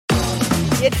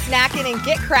Get snacking and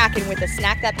get cracking with a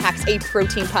snack that packs a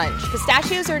protein punch.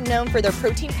 Pistachios are known for their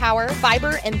protein power,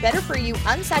 fiber, and better-for-you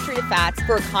unsaturated fats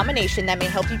for a combination that may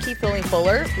help you keep feeling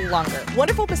fuller longer.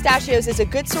 Wonderful Pistachios is a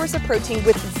good source of protein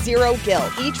with zero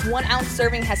guilt. Each 1-ounce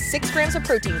serving has 6 grams of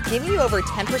protein, giving you over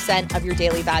 10% of your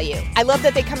daily value. I love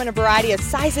that they come in a variety of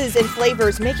sizes and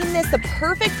flavors, making this the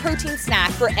perfect protein snack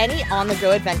for any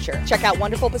on-the-go adventure. Check out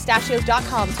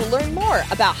wonderfulpistachios.com to learn more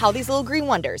about how these little green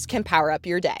wonders can power up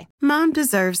your day. Mom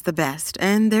deserves the best,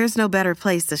 and there's no better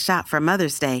place to shop for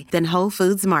Mother's Day than Whole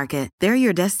Foods Market. They're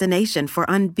your destination for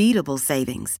unbeatable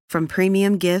savings, from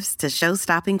premium gifts to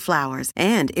show-stopping flowers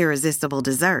and irresistible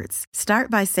desserts. Start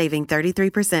by saving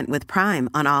 33% with Prime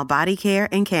on all body care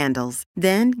and candles.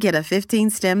 Then get a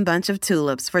 15-stem bunch of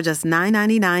tulips for just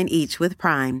 $9.99 each with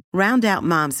Prime. Round out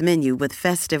Mom's menu with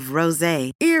festive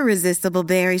rosé, irresistible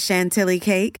berry chantilly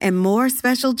cake, and more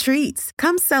special treats.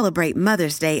 Come celebrate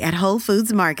Mother's Day at Whole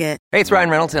Foods Market. Hey, it's Ryan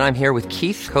Reynolds, and I'm here with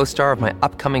Keith, co-star of my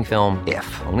upcoming film,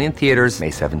 If, only in theaters May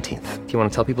 17th. Do you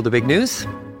want to tell people the big news?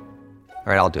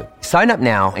 All right, I'll do it. Sign up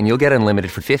now and you'll get unlimited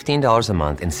for $15 a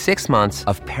month and 6 months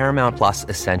of Paramount Plus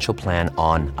Essential Plan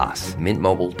on us.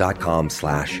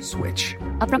 MintMobile.com/switch.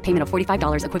 Upfront payment of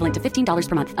 $45 equivalent to $15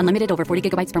 per month. Unlimited over 40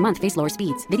 gigabytes per month. Face lower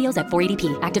speeds. Videos at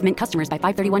 480p. Active Mint customers by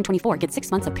 531.24 get 6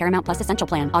 months of Paramount Plus Essential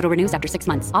Plan. Auto renews after 6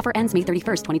 months. Offer ends May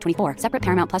 31st, 2024. Separate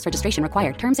Paramount Plus registration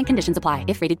required. Terms and conditions apply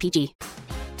if rated PG.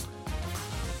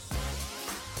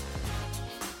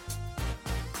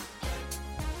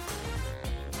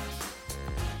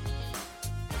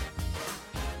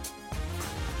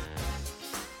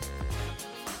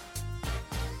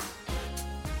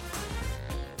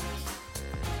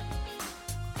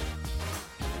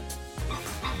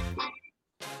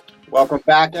 Welcome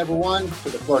back, everyone, to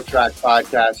the FloTrack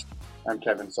podcast. I'm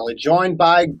Kevin Sully, joined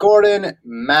by Gordon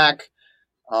Mack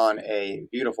on a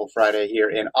beautiful Friday here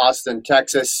in Austin,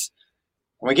 Texas.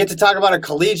 And we get to talk about a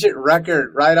collegiate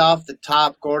record right off the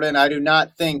top, Gordon. I do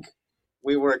not think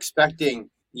we were expecting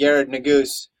Yared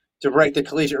Nuguse to break the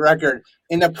collegiate record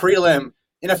in the prelim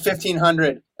in a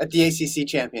 1500 at the ACC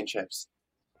championships.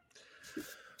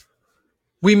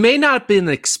 We may not have been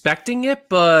expecting it,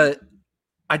 but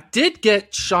I did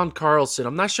get Sean Carlson.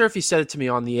 I'm not sure if he said it to me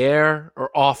on the air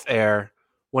or off air.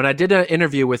 When I did an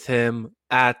interview with him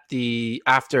at the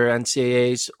after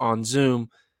NCAAs on Zoom,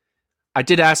 I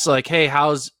did ask, like, hey,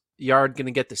 how's Yared going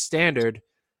to get the standard?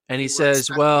 And he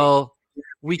says, well,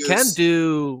 we can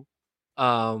do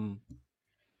it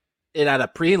at a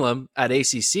prelim at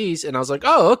ACCs. And I was like,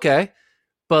 oh, okay.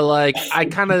 But, like, I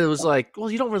kind of was like,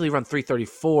 well, you don't really run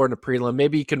 3:34 in a prelim.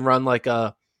 Maybe you can run, like,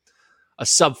 a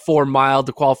sub 4 mile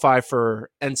to qualify for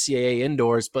NCAA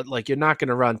indoors, but like you're not going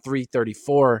to run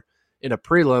 3:34 in a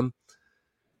prelim.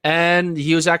 And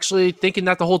he was actually thinking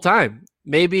that the whole time.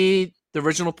 Maybe the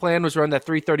original plan was run that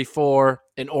 3:34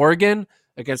 in Oregon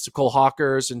against the Cole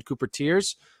Hawkers and Cooper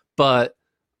Tears, but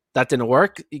that didn't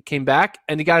work. He came back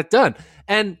and he got it done.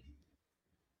 And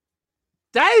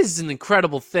that is an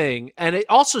incredible thing. And it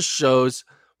also shows,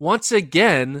 once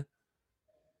again,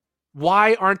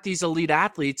 why aren't these elite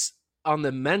athletes on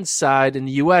the men's side in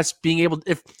the U.S. being able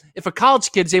to, if a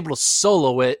college kid is able to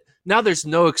solo it, now there's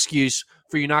no excuse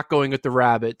for you not going with the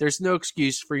rabbit. There's no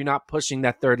excuse for you not pushing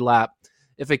that third lap.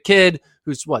 If a kid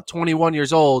who's 21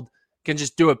 years old can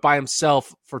just do it by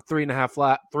himself for 3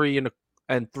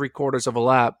 3.75 of a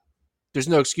lap, there's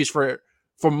no excuse for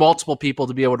multiple people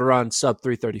to be able to run sub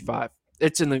 3:35.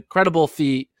 It's an incredible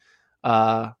feat.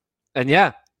 And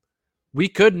yeah, we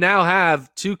could now have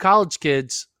 2 college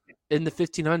kids in the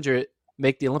 1500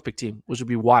 make the Olympic team, which would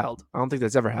be wild. I don't think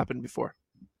that's ever happened before.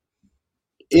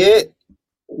 It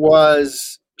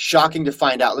was shocking to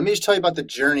find out. Let me just tell you about the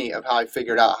journey of how I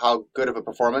figured out how good of a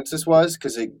performance this was,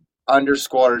 because it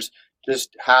underscores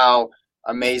just how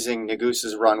amazing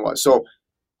Nuguse's run was. So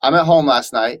I'm at home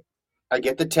last night. I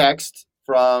get the text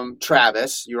from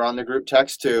Travis. You were on the group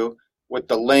text too, with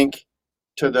the link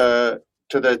to the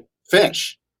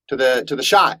finish, to the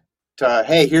shot, to,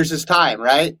 hey, here's his time,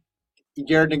 right?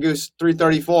 Yared Nuguse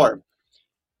 3:34.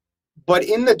 But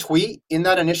in the tweet, in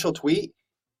that initial tweet,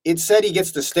 it said he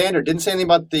gets the standard. Didn't say anything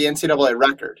about the NCAA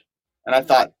record. And I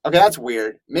thought, okay, that's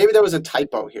weird. Maybe there was a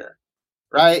typo here,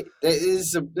 right? This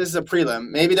is a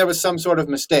prelim. Maybe there was some sort of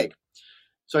mistake.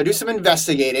 So I do some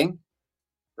investigating,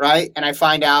 right? And I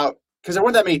find out, because there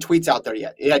weren't that many tweets out there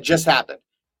yet. It had just happened.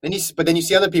 But then you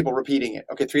see other people repeating it.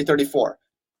 Okay, 3:34.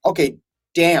 Okay,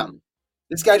 damn.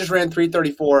 This guy just ran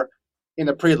 3:34 in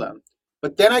the prelim.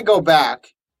 But then I go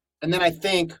back, and then I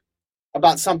think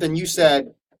about something you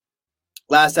said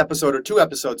last episode or 2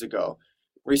 episodes ago,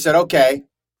 where you said, okay,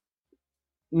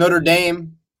 Notre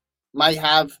Dame might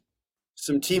have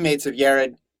some teammates of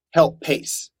Yared help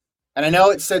pace. And I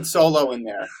know it said solo in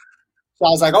there. So I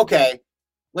was like, okay,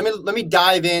 let me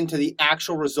dive into the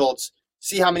actual results,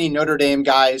 see how many Notre Dame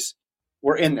guys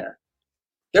were in there.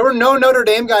 There were no Notre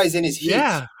Dame guys in his heat.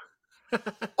 Yeah.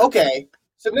 Okay.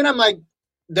 So then I'm like,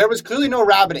 there was clearly no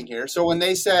rabbiting here. So when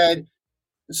they said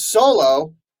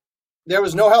solo, there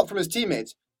was no help from his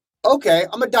teammates. Okay,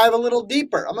 I'm going to dive a little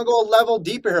deeper. I'm going to go a level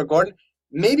deeper here, Gordon.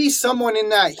 Maybe someone in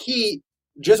that heat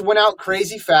just went out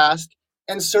crazy fast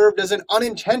and served as an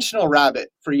unintentional rabbit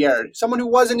for Yared. Someone who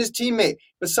wasn't his teammate,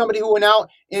 but somebody who went out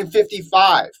in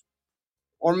 55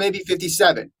 or maybe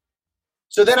 57.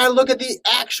 So then I look at the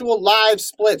actual live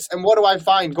splits, and what do I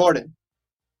find, Gordon?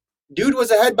 Dude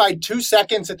was ahead by 2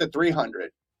 seconds at the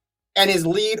 300, and his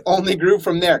lead only grew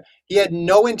from there. He had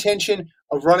no intention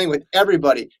of running with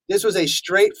everybody. This was a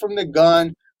straight from the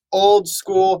gun, old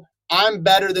school, I'm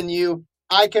better than you,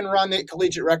 I can run the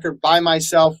collegiate record by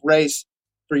myself race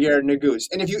for Yared Nuguse.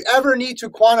 And if you ever need to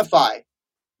quantify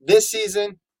this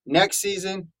season, next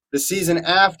season, the season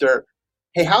after,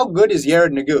 hey, how good is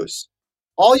Yared Nuguse?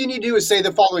 All you need to do is say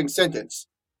the following sentence.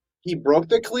 He broke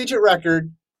the collegiate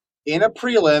record in a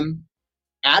prelim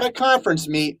at a conference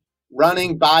meet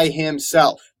running by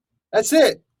himself. That's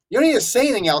it. You don't need to say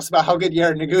anything else about how good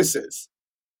Yared Nuguse is.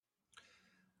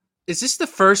 Is this the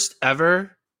first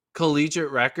ever collegiate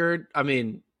record? I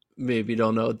mean, maybe you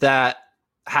don't know, that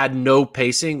had no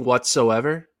pacing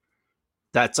whatsoever?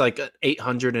 That's like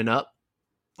 800 and up.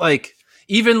 Like,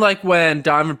 even like when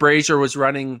Donovan Brazier was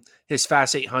running his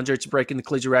fast 800s, breaking the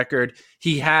collegiate record,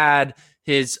 he had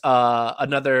his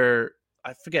another,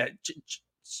 I forget,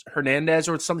 Hernandez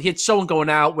or something. He had someone going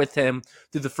out with him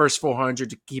through the first 400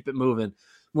 to keep it moving.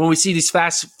 When we see these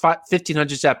fast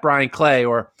 1500s at Brian Clay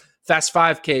or fast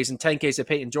 5Ks and 10Ks at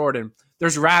Peyton Jordan,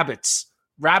 there's rabbits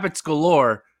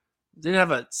galore. Didn't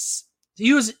have a.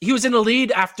 He was in the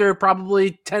lead after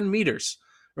probably 10 meters,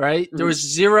 right? Mm-hmm. There was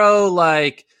zero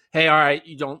like, hey, all right,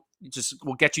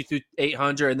 we'll get you through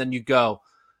 800 and then you go.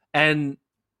 And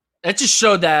it just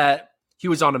showed that he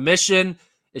was on a mission.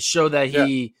 It showed that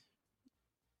he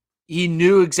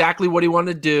knew exactly what he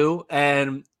wanted to do.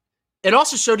 And it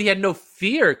also showed he had no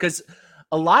fear, because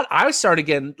I started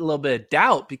getting a little bit of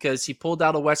doubt because he pulled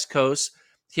out of West Coast.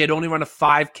 He had only run a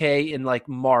 5K in like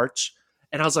March.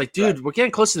 And I was like, dude, we're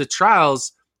getting close to the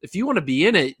trials. If you want to be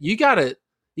in it, you gotta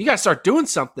start doing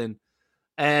something.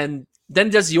 And then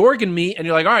does the Oregon meet, and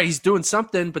you're like, all right, he's doing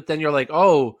something. But then you're like,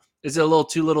 oh, is it a little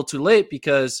too late?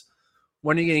 Because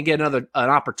when are you going to get an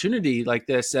opportunity like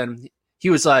this? And he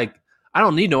was like, I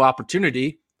don't need no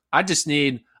opportunity. I just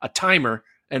need a timer,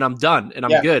 and I'm done, and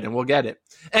I'm good, and we'll get it.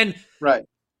 And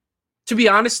to be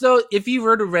honest, though, if he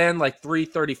were to ran like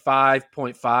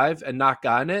 335.5 and not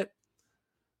gotten it,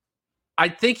 I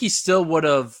think he still would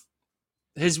have,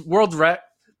 his world rec,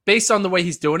 based on the way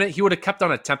he's doing it, he would have kept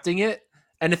on attempting it.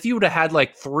 And if he would have had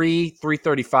like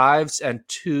 335s and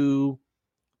 2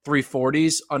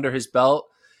 340s under his belt,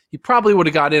 he probably would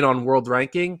have got in on world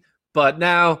ranking. But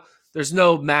now there's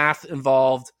no math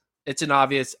involved. It's an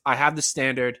obvious, I have the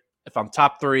standard. If I'm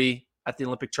top 3 at the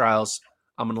Olympic trials,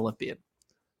 I'm an Olympian.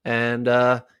 And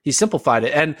he simplified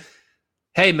it. And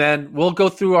hey, man, we'll go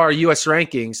through our U.S.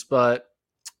 rankings, but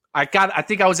I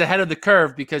think I was ahead of the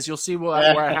curve, because you'll see where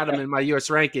I had him in my U.S.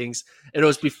 rankings. It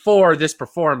was before this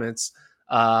performance.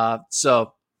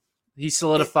 So he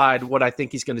solidified what I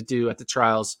think he's going to do at the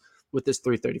trials with this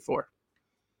 334.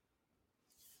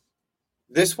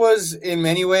 This was, in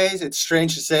many ways, it's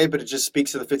strange to say, but it just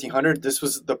speaks to the 1500. This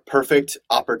was the perfect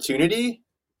opportunity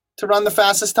to run the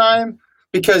fastest time,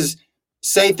 because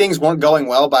say things weren't going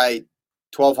well by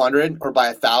 1200 or by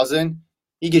 1000,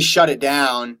 he could shut it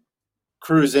down,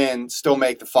 cruise in, still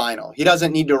make the final. He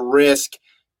doesn't need to risk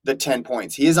the 10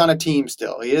 points. He is on a team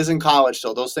still. He is in college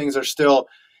still. Those things are still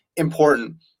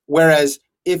important. Whereas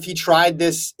if he tried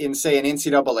this in, say, an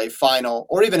NCAA final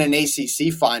or even an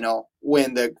ACC final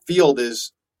when the field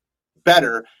is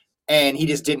better and he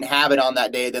just didn't have it on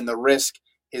that day, then the risk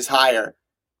is higher.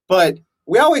 But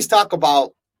we always talk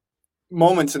about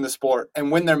moments in the sport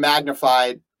and when they're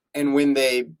magnified and when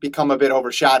they become a bit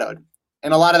overshadowed.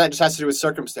 And a lot of that just has to do with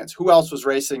circumstance. Who else was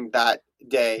racing that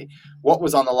day? What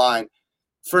was on the line?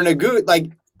 For Nuguse, like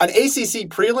an ACC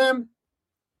prelim,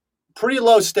 pretty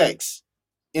low stakes.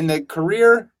 In the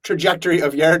career trajectory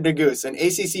of Yared Nuguse, an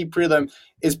ACC prelim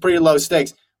is pretty low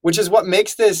stakes, which is what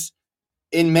makes this,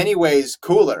 in many ways,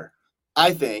 cooler,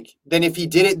 I think, than if he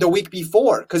did it the week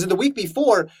before. Because in the week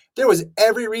before, there was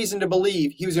every reason to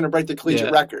believe he was going to break the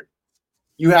collegiate record.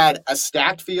 You had a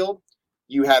stacked field.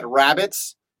 You had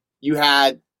rabbits. You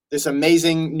had this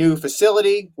amazing new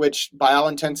facility, which by all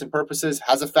intents and purposes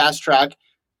has a fast track.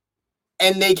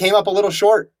 and they came up a little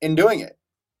short in doing it.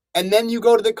 And then you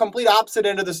go to the complete opposite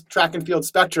end of this track and field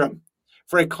spectrum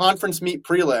for a conference meet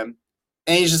prelim,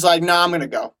 and he's just like, "Nah, I'm gonna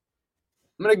go.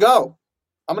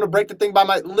 I'm gonna break the thing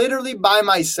literally by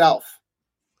myself."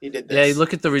 He did this. Yeah, you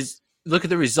look at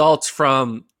the results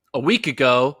from a week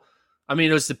ago. I mean,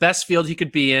 it was the best field he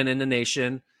could be in the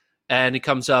nation, and he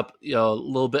comes up, a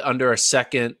little bit under a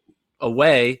second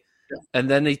away, and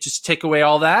then they just take away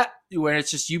all that, where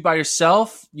it's just you by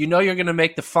yourself. You're going to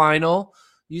make the final.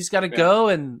 You just got to go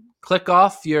and click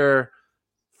off your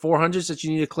 400s that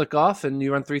you need to click off, and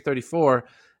you run 334.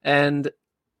 And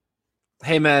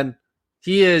hey, man,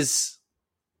 he's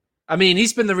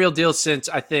been the real deal since,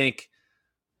 I think,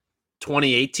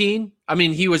 2018. I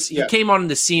mean, he came on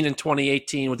the scene in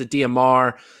 2018 with the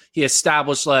DMR. He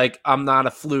established I'm not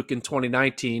a fluke in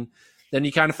 2019. Then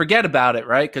you kind of forget about it,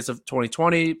 right? Because of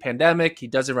 2020 pandemic, he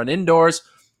doesn't run indoors.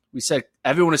 We said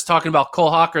everyone is talking about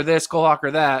Cole Hawker this, Cole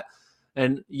Hawker that,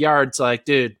 and Yared's like,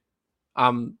 dude,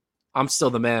 I'm still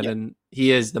the man, and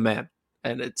he is the man,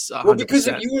 and it's 100%. Well, because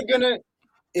if you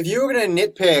were gonna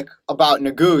nitpick about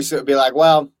Nuguse, it would be like,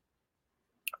 well,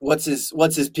 what's his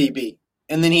PB?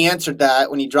 And then he answered that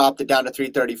when he dropped it down to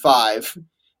 335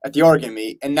 at the Oregon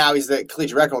meet, and now he's the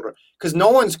collegiate record holder. Because no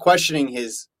one's questioning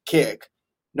his kick.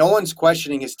 No one's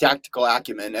questioning his tactical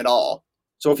acumen at all.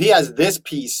 So if he has this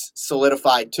piece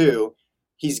solidified too,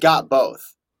 he's got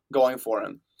both going for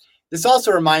him. This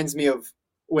also reminds me of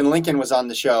when Lincoln was on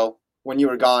the show, when you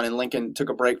were gone, and Lincoln took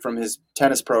a break from his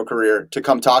tennis pro career to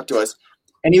come talk to us.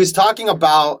 And he was talking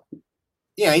about,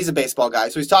 he's a baseball guy,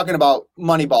 so he's talking about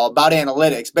Moneyball, about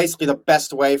analytics, basically the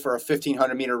best way for a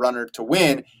 1,500-meter runner to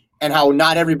win, and how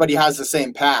not everybody has the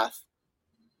same path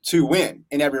to win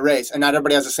in every race, and not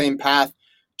everybody has the same path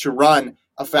to run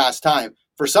a fast time.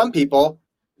 For some people,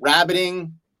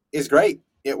 rabbiting is great.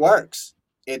 It works.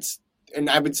 And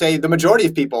I would say the majority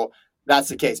of people, that's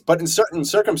the case. But in certain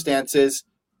circumstances,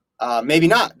 maybe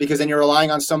not, because then you're relying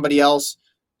on somebody else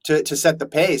to set the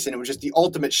pace. And it was just the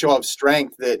ultimate show of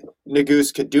strength that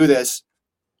Nuguse could do this.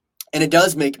 And it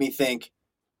does make me think,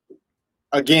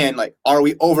 again, are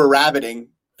we over-rabbiting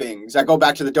things? I go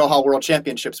back to the Doha World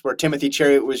Championships where Timothy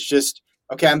Chariot was just,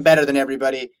 okay, I'm better than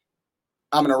everybody.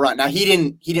 I'm going to run. Now, he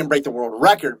didn't break the world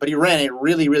record, but he ran a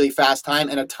really, really fast time,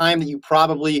 and a time that you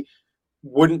probably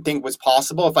wouldn't think was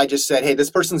possible if I just said, hey,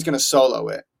 this person's going to solo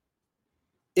it.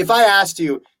 If I asked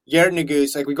you, Yared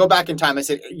Nuguse, we go back in time, I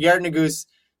said, Yared Nuguse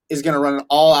is going to run an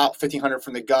all-out 1,500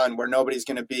 from the gun where nobody's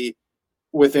going to be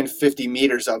within 50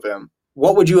 meters of him.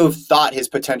 What would you have thought his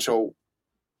potential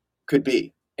could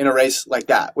be in a race like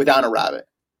that without a rabbit?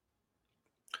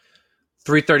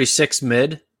 336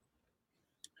 mid.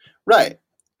 Right.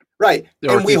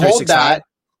 Or and we hold that. High.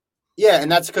 Yeah,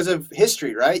 and that's because of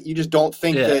history, right? You just don't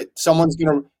think that someone's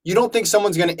going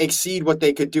to exceed what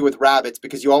they could do with rabbits,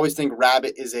 because you always think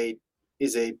rabbit is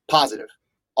a positive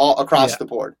all across the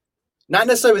board. Not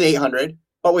necessarily with 800,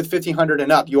 but with 1,500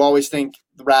 and up, you always think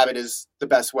the rabbit is the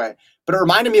best way. But it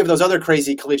reminded me of those other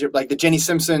crazy collegiate, like the Jenny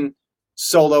Simpson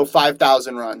solo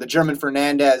 5,000 run, the German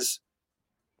Fernandez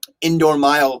indoor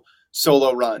mile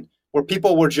solo run, where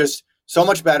people were just so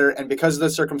much better, and because of the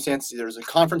circumstances, there was a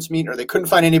conference meet or they couldn't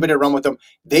find anybody to run with them,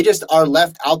 they just are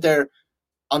left out there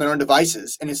on their own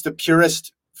devices, and it's the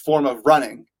purest form of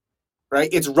running, right?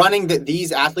 It's running that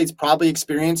these athletes probably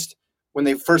experienced when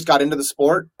they first got into the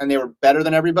sport and they were better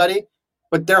than everybody,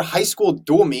 but their high school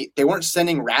dual meet, they weren't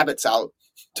sending rabbits out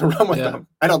to run with them,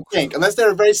 I don't think, unless they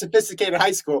were very sophisticated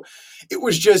high school. It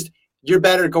was just, you're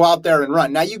better, go out there and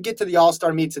run. Now you get to the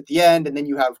all-star meets at the end, and then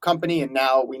you have company, and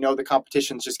now we know the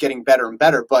competition's just getting better and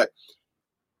better. But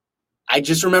I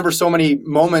just remember so many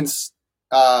moments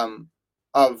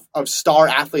of star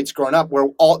athletes growing up where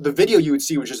all the video you would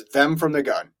see was just them from the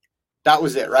gun. That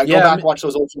was it, right? Go back and watch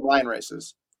those Ultra Line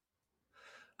races.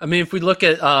 I mean, if we look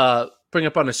at bring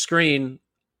up on the screen,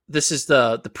 this is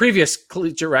the previous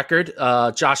collegiate record,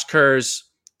 Josh Kerr's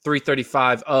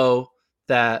 335.0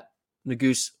 that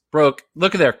Nuguse broke.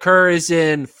 Look at there. Kerr is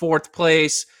in fourth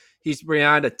place. He's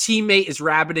behind. A teammate is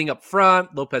rabbiting up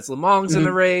front. Lopez Lemong's in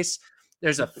the race.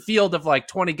 There's a field of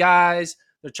 20 guys.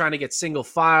 They're trying to get single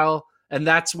file. And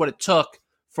that's what it took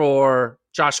for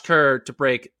Josh Kerr to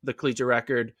break the collegiate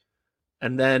record.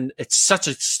 And then it's such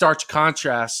a stark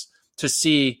contrast to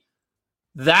see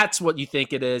that's what you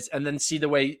think it is, and then see the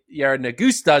way Yared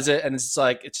Nuguse does it, and it's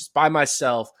it's just by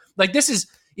myself. This is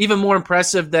even more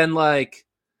impressive than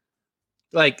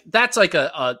that's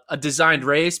a designed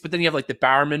race, but then you have the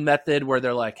Bowerman method where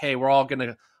they're hey, we're all going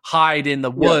to hide in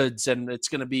the woods and it's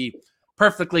going to be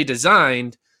perfectly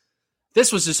designed.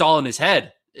 This was just all in his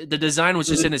head. The design was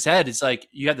just in his head. It's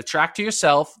you have the track to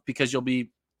yourself because you'll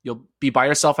be You'll be by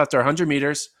yourself after 100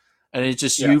 meters, and it's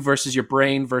just you versus your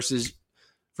brain versus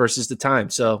the time.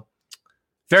 So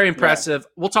very impressive.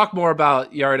 We'll talk more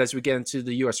about Yared as we get into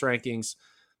the U.S. rankings.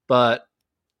 But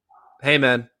hey,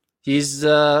 man, he's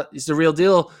the real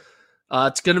deal.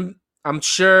 I'm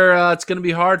sure it's gonna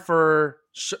be hard for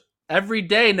every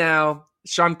day now.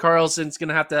 Sean Carlson's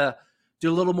gonna have to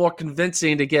do a little more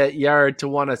convincing to get Yared to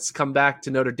want to come back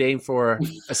to Notre Dame for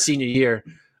a senior year.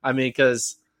 I mean,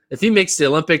 because if he makes the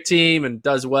Olympic team and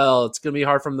does well, it's going to be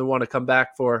hard for him to want to come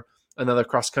back for another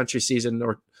cross-country season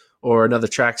or another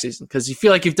track season, because you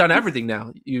feel like you've done everything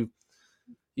now. You've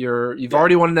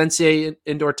already won an NCAA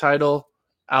indoor title,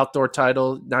 outdoor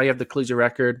title. Now you have the collegiate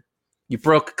record. You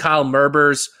broke Kyle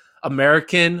Merber's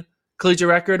American collegiate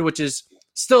record, which is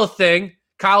still a thing.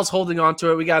 Kyle's holding on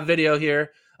to it. We got a video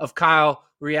here of Kyle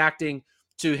reacting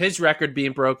to his record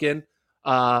being broken.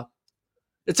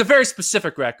 It's a very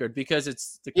specific record because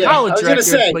it's the college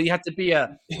record, but you have to be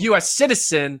a U.S.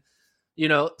 citizen,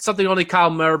 something only Kyle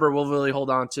Merber will really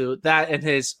hold on to. That and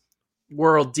his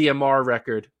world DMR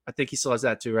record. I think he still has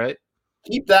that too, right?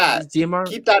 Keep that. DMR?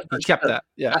 Keep that. He kept that,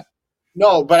 yeah.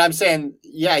 No, but I'm saying,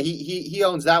 he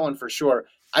owns that one for sure.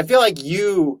 I feel like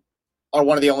you are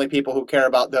one of the only people who care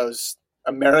about those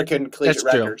American collegiate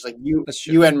records. Like you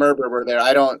and Merber were there.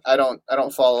 I don't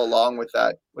follow along with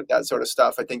that sort of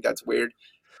stuff. I think that's weird.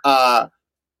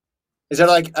 Is there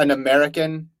like an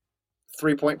American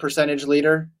 3-point percentage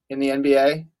leader in the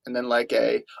NBA? And then where's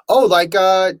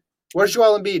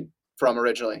Joel Embiid from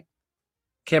originally?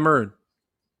 Cameroonian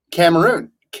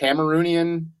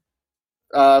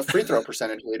free throw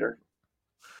percentage leader.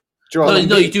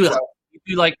 You do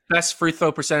like best free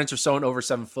throw percentage of someone over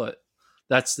 7 foot.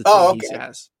 That's the thing he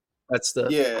has. That's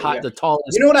the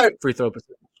tallest free throw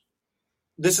percentage.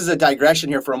 This is a digression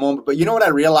here for a moment, but you know what I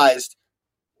realized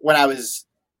when I was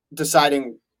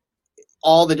deciding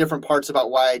all the different parts about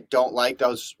why I don't like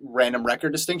those random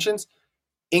record distinctions?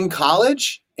 In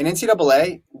college, in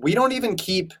NCAA, we don't even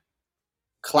keep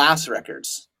class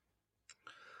records.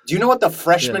 Do you know what the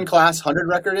freshman class 100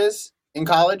 record is in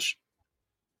college?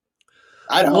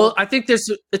 I don't. Well, I think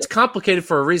it's complicated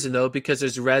for a reason though, because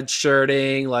there's red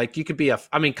shirting. Like you could be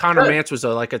Connor Mance was a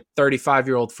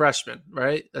 35-year-old freshman,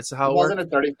 right? That's how it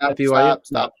wasn't worked. A 35.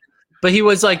 Stop. But he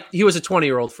was a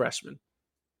 20-year-old freshman.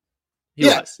 He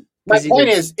was. My point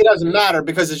is, it doesn't matter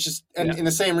because it's just in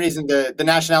the same reason the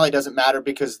nationality doesn't matter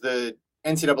because the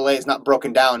NCAA is not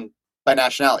broken down by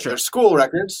nationality. Sure. There's school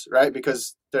records, right?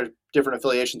 Because there are different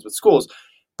affiliations with schools,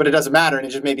 but it doesn't matter. And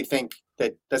it just made me think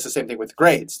that that's the same thing with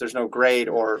grades. There's no grade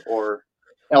or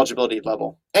eligibility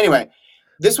level. Anyway,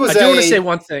 this was I do want to say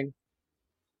one thing.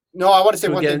 No, I want to say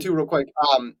one thing too real quick.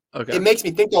 Okay. It makes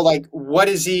me think though, what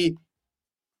is he,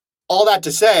 all that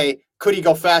to say, could he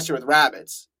go faster with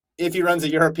rabbits? If he runs a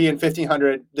European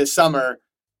 1500 this summer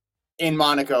in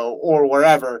Monaco or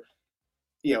wherever,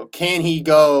 can he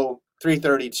go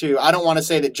 332? I don't want to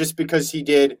say that just because he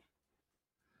did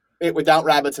it without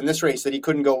rabbits in this race that he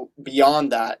couldn't go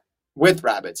beyond that with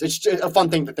rabbits. It's just a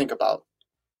fun thing to think about.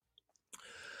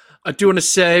 I do want to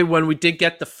say when we did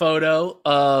get the photo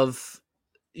of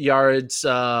Yared's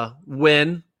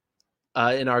win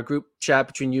in our group chat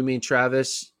between you, me, and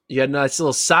Travis, you had a nice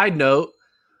little side note.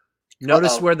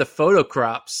 Notice where the photo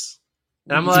crops.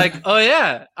 And I'm like, oh,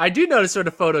 yeah, I do notice where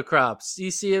the photo crops. You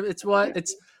see, it's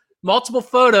multiple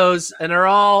photos, and they're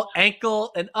all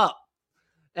ankle and up.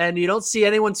 And you don't see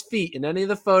anyone's feet in any of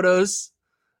the photos.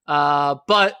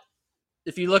 But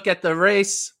if you look at the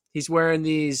race, he's wearing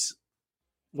these,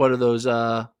 what are those,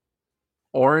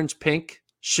 orange, pink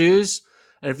shoes.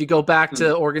 And if you go back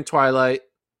to Oregon Twilight,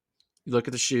 you look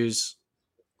at the shoes.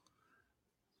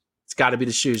 It's got to be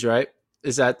the shoes, right?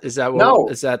 Is that what? No.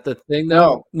 Is that the thing?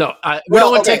 No. We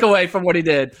don't want to take away from what he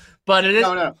did, but it is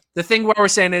the thing. What we're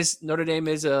saying is Notre Dame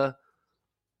is a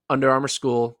Under Armour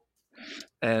school,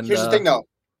 and here's the thing, though.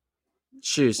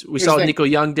 Shoes. We saw Nico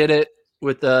Young did it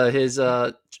with his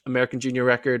American Junior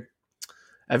record.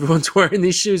 Everyone's wearing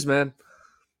these shoes, man.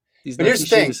 These but here's the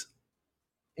thing.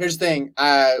 Here's the thing.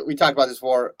 We talked about this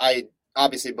before. I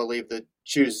obviously believe that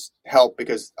shoes help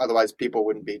because otherwise people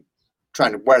wouldn't be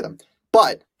trying to wear them.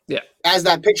 But as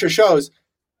that picture shows,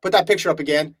 put that picture up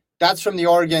again. That's from the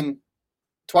Oregon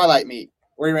Twilight meet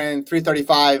where he ran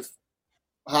 335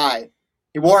 high.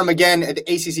 He wore them again at the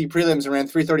ACC prelims and ran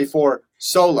 334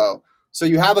 solo. So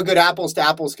you have a good apples to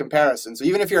apples comparison. So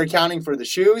even if you're accounting for the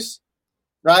shoes,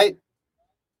 right?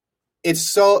 It's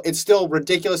still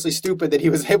ridiculously stupid that he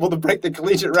was able to break the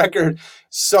collegiate record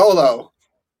solo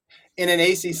in an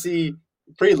ACC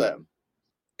prelim.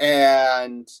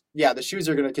 And the shoes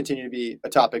are going to continue to be a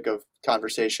topic of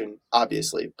conversation,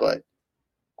 obviously. But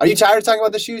Are you tired of talking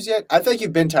about the shoes yet? I feel like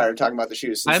you've been tired of talking about the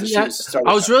shoes since the shoes started.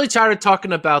 I was really tired of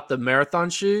talking about the marathon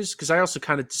shoes because I also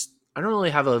kind of I don't really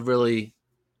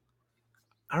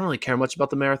care much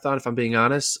about the marathon, if I'm being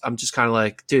honest. I'm just kind of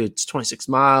like, dude, it's 26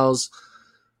 miles.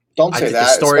 Don't say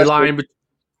that. The storyline,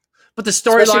 but the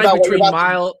storyline between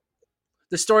mile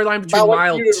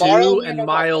 2 and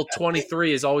mile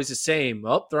 23 is always the same.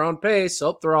 Oh, they're on pace.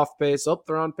 Oh, they're off pace. Oh,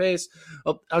 they're on pace.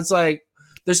 Oh, I was like,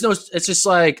 it's just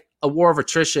like a war of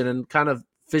attrition, and kind of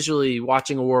visually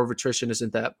watching a war of attrition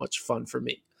isn't that much fun for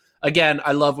me. Again,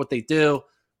 I love what they do.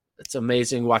 It's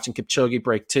amazing watching Kipchoge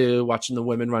break 2, watching the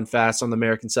women run fast on the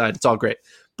American side. It's all great.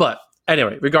 But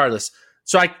anyway, regardless.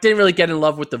 So I didn't really get in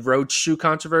love with the road shoe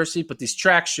controversy, but these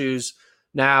track shoes,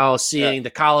 now seeing the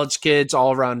college kids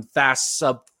all run fast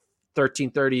sub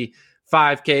 13:30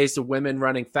 5Ks, the women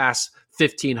running fast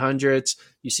 1500s.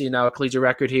 You see now a collegiate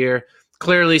record here.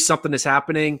 Clearly something is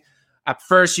happening. At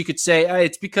first, you could say, hey,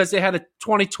 it's because they had a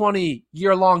 2020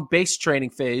 year-long base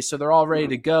training phase, so they're all ready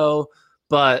to go.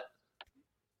 But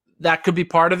that could be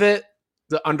part of it,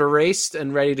 the under-raced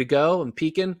and ready to go and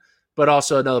peaking. But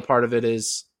also another part of it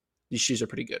is these shoes are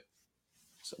pretty good.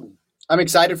 So I'm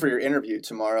excited for your interview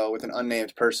tomorrow with an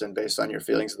unnamed person based on your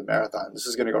feelings of the marathon. This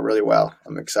is going to go really well.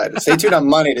 I'm excited. Stay tuned on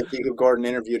Monday to see who Gordon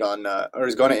interviewed on, or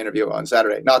is going to interview on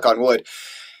Saturday. Knock on wood.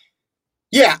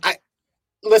 Yeah,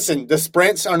 listen, the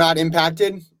sprints are not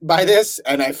impacted by this,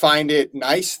 and I find it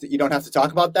nice that you don't have to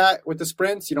talk about that with the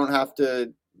sprints. You don't have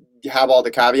to have all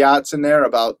the caveats in there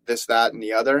about this, that, and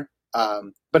the other.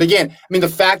 But again, I mean, the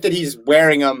fact that he's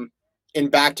wearing them in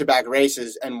back-to-back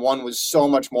races and one was so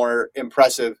much more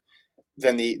impressive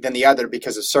than the other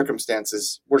because of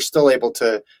circumstances, we're still able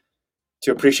to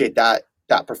appreciate that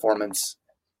performance,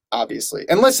 obviously.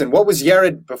 And listen, what was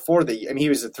Yared before he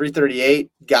was a 3:38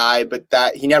 guy, but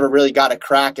that he never really got a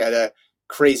crack at a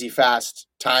crazy fast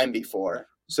time before.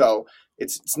 So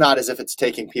it's not as if it's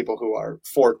taking people who are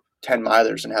 4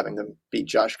 10-milers and having them beat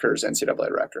Josh Kerr's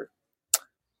NCAA record.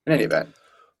 In any event.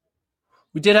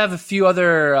 We did have a few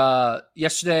other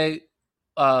yesterday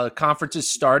conferences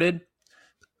started.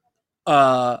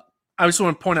 I just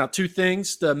want to point out 2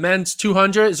 things. The men's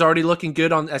 200 is already looking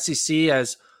good on SEC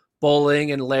as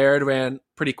Bowling and Laird ran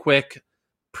pretty quick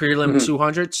prelim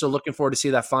 200. So looking forward to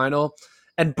see that final.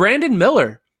 And Brandon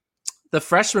Miller, the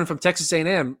freshman from Texas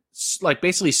A&M, like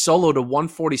basically soloed a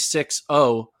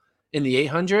 146.0 in the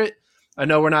 800. I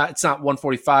know it's not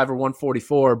 145 or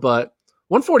 144, but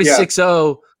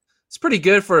 146.0 is pretty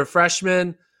good for a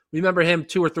freshman. Remember him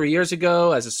 2 or 3 years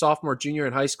ago as a sophomore, junior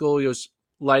in high school. He was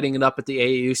lighting it up at the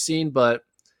AAU scene. But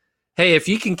hey, if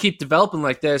he can keep developing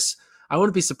like this, I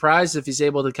wouldn't be surprised if he's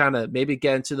able to kind of maybe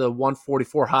get into the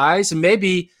 144 highs, and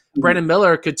maybe Brandon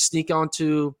Miller could sneak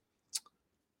onto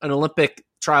an Olympic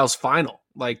trials final.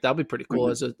 Like that'd be pretty cool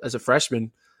as a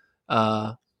freshman.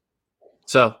 So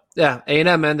yeah,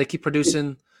 A&M, man, they keep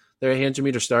producing their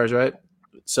 800-meter stars, right?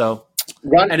 So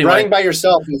running by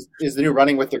yourself is the new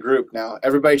running with the group now.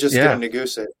 Everybody's just going to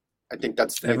Nuguse it. I think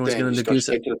that's the everyone's going to Nuguse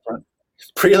it. To the front.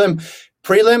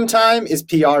 Prelim time is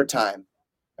PR time.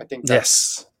 I think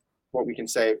that's what we can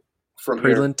say from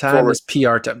here. Prelim time is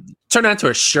PR time. Turn that into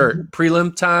a shirt.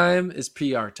 Prelim time is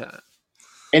PR time.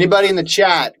 Anybody in the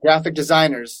chat, graphic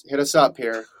designers, hit us up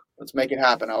here. Let's make it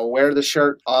happen. I'll wear the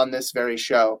shirt on this very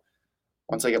show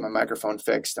once I get my microphone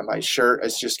fixed. And my shirt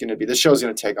is just going to be – this show is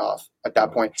going to take off at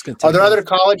that point. Are there other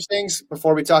college things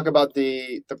before we talk about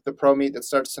the pro meet that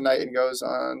starts tonight and goes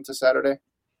on to Saturday?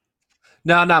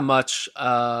 No, not much.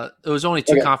 It was only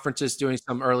 2 conferences doing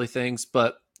some early things,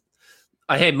 but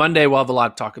hey, Monday we'll have a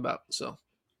lot to talk about. So,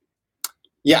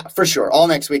 yeah, for sure. All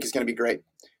next week is going to be great.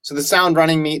 So the sound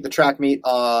running meet, the track meet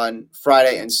on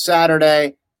Friday and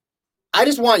Saturday. I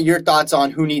just want your thoughts on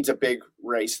who needs a big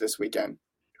race this weekend.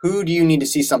 Who do you need to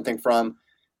see something from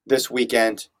this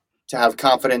weekend to have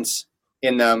confidence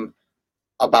in them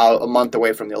about a month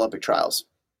away from the Olympic trials?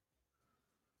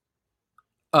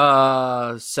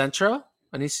 Centro.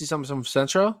 I need to see something from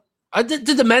Centro. I did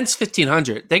the men's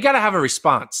 1500. They got to have a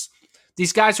response.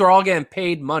 These guys who are all getting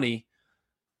paid money.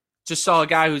 Just saw a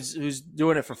guy who's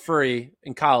doing it for free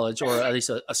in college, or at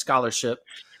least a scholarship.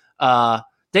 They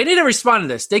need to respond to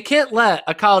this. They can't let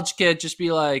a college kid just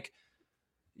be like,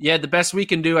 yeah, the best we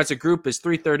can do as a group is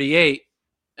 338,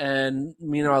 and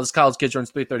this college kid runs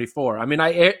 334. I mean,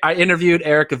 I interviewed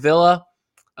Eric Avila.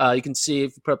 You can see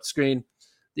if you put up the screen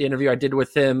the interview I did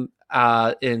with him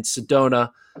in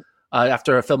Sedona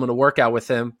after filming a workout with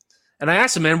him, and I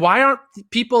asked him, man, why aren't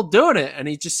people doing it? And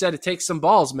he just said it takes some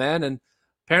balls, man. And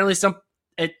apparently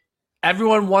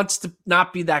everyone wants to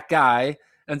not be that guy,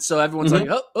 and so everyone's like,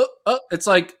 oh, it's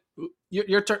like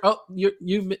your turn. Oh, you.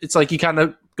 It's like you kind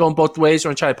of going both ways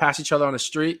or try to pass each other on the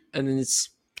street, and then it's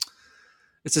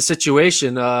a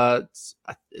situation.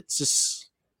 It's just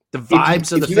the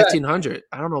vibes of the 1500.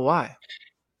 I don't know why.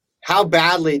 How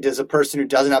badly does a person who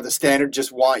doesn't have the standard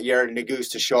just want Yared and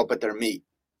Nuguse to show up at their meet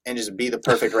and just be the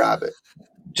perfect rabbit?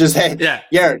 Just, hey,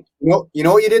 Yared, you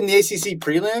know what you did in the ACC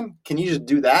prelim? Can you just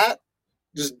do that?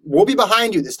 We'll be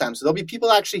behind you this time, so there'll be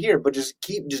people actually here, but just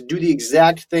do the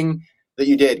exact thing that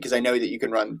you did, because I know that you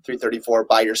can run 3:34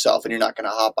 by yourself and you're not going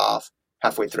to hop off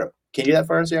halfway through. Can you do that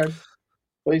for us, Yared?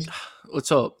 Please? Let's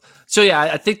hope. So, yeah,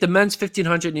 I think the men's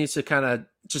 1500 needs to kind of,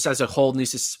 just as a whole,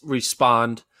 needs to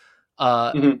respond.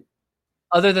 Other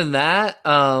than that,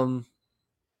 I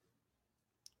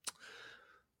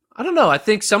don't know. I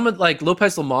think someone like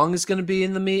Lopez Lamong is going to be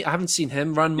in the meet. I haven't seen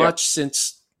him run much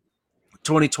since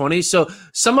 2020. So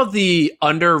some of the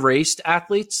under-raced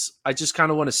athletes, I just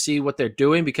kind of want to see what they're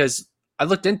doing, because I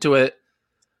looked into it.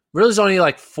 Really, there's only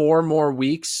like 4 more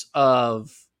weeks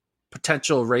of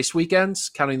potential race weekends,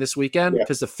 counting this weekend,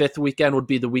 because the 5th weekend would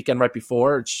be the weekend right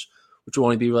before, which will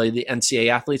only be really the NCAA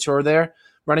athletes who are there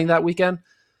running that weekend.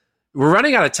 We're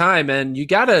running out of time, and you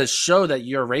got to show that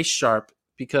you're race sharp,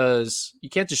 because you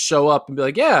can't just show up and be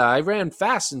like, yeah, I ran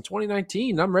fast in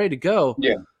 2019. I'm ready to go.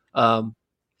 Yeah.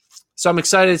 So I'm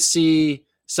excited to see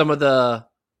some of the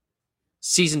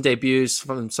season debuts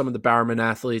from some of the Bowerman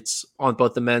athletes on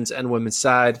both the men's and women's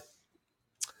side.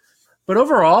 But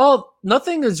overall,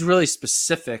 nothing is really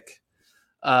specific.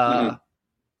 To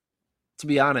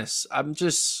be honest, I'm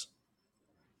just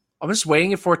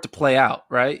waiting for it to play out,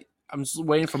 right? I'm just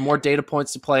waiting for more data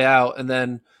points to play out, and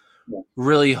then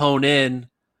really hone in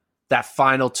that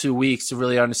final 2 weeks to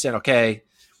really understand, okay,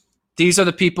 these are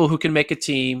the people who can make a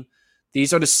team.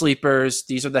 These are the sleepers.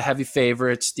 These are the heavy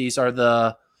favorites. These are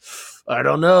the, I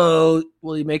don't know,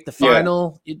 will you make the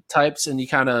final types? And you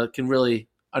kind of can really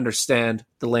understand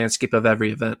the landscape of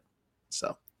every event.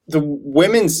 So the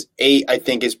women's 8, I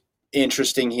think, is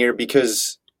interesting here,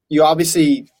 because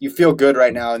you feel good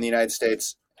right now in the United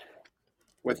States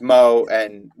with Mo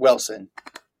and Wilson.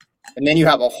 And then you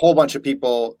have a whole bunch of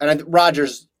people, and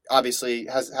Rogers obviously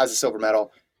has a silver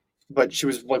medal, but she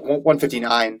was like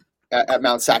 159 at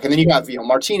Mount Sac. And then you have,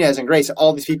 Martinez and Grace,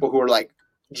 all these people who are like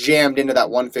jammed into that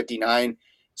 159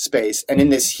 space. And in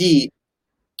this heat,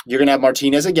 you're going to have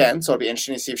Martinez again, so it'll be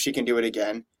interesting to see if she can do it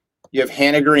again. You have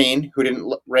Hannah Green, who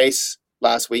didn't race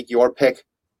last week, your pick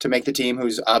to make the team,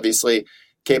 who's obviously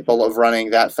capable of running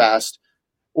that fast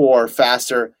or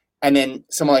faster. And then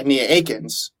someone like Nia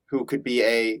Akins, who could be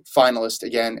a finalist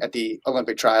again at the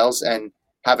Olympic trials and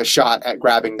have a shot at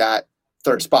grabbing that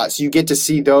 3rd spot. So you get to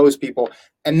see those people.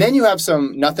 And then you have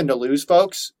some nothing to lose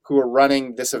folks who are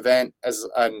running this event as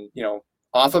an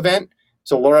off event.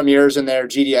 So Laura Muir's in there,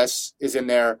 GDS is in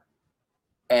there,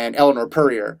 and Eleanor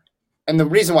Purrier. And the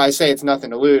reason why I say it's nothing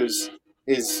to lose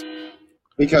is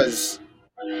because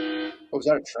was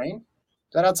that a train?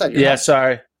 Is that outside your house?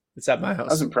 Sorry. It's at my house.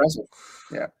 That was impressive.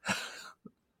 Yeah.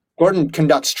 Gordon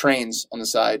conducts trains on the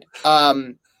side.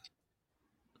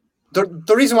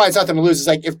 The reason why it's nothing to lose is,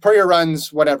 like, if Purrier runs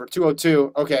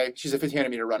 202, okay, she's a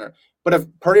 1,500-meter runner. But if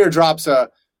Purrier drops a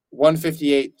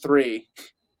 158.3,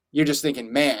 you're just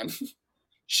thinking, man,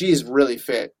 she's really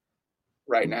fit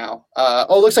right now.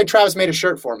 Looks like Travis made a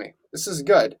shirt for me. This is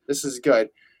good. Prelim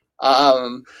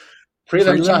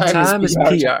time is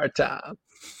PR time.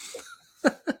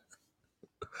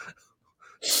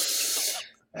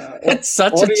 It's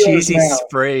such a cheesy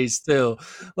phrase too.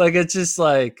 Like, it's just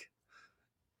like,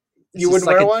 you wouldn't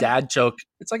wear one? Dad joke.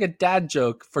 It's like a dad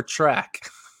joke for track.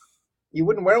 You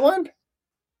wouldn't wear one?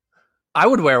 I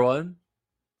would wear one.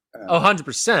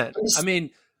 100%. I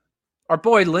mean, our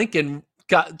boy Lincoln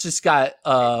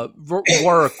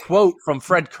wore a quote from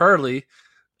Fred Curley.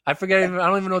 I don't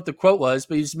even know what the quote was,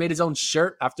 but he just made his own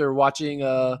shirt after watching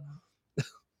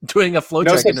doing a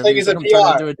FloTrack interview. He said I'm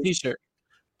turning into a t-shirt.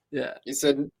 Yeah. He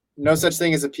said no such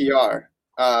thing as a PR.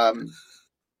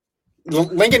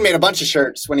 Lincoln made a bunch of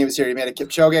shirts when he was here. He made a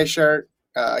Kipchoge shirt.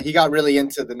 He got really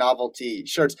into the novelty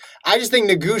shirts. I just think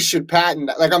Nuguse should patent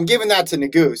that. Like, I'm giving that to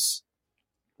Nuguse,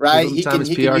 right? He can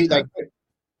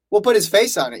we'll put his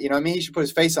face on it. You know what I mean? He should put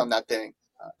his face on that thing.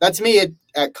 That's me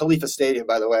at Khalifa Stadium,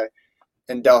 by the way,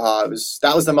 in Doha.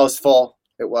 That was the most full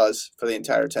it was for the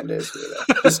entire 10 days we were there.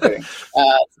 Just kidding.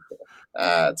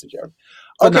 That's a joke.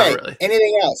 Okay. Really.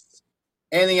 Anything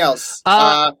else?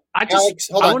 I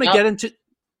want to get into.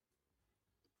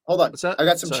 Hold on. I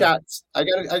got some chats. I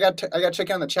got to check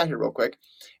on the chat here real quick.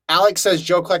 Alex says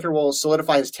Joe Klecker will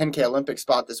solidify his 10K Olympic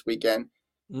spot this weekend.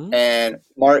 And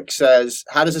Mark says,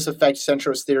 how does this affect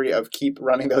Centro's theory of keep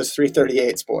running those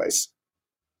 338s, boys?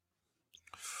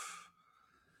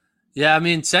 Yeah, I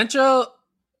mean, Centro,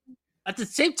 at the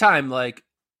same time, like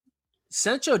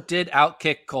Sancho did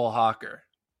outkick Cole Hawker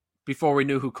before we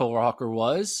knew who Cole Hawker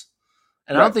was.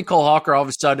 And I don't think Cole Hawker all of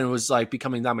a sudden was like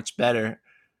becoming that much better.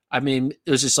 I mean,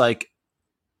 it was just like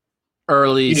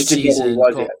early season.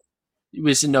 We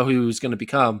just didn't know who he was going to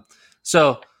become.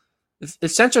 So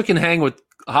if Sancho can hang with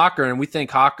Hawker, and we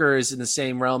think Hawker is in the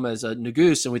same realm as a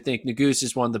Nuguse, and we think Nuguse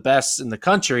is one of the best in the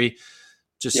country,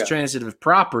 just transitive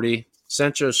property,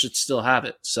 Sancho should still have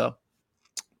it. So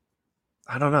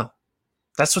I don't know.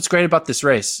 That's what's great about this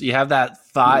race. You have that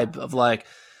vibe of like,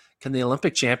 can the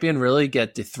Olympic champion really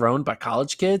get dethroned by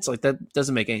college kids? Like that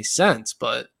doesn't make any sense,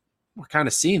 but we're kind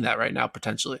of seeing that right now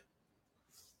potentially.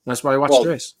 That's why I watched the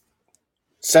race.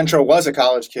 Central was a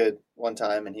college kid one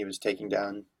time, and he was taking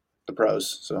down the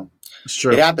pros. So it's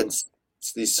true. It happens.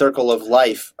 It's the circle of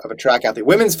life of a track athlete.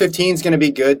 Women's 15 is going to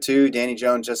be good too. Danny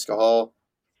Jones, Jessica Hull,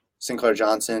 Sinclair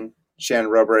Johnson, Shannon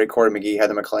Roberry, Corey McGee,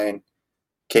 Heather McLean,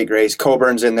 Kate Grace,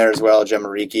 Coburn's in there as well, Gemma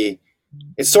Ricci.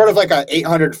 It's sort of like a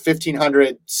 800,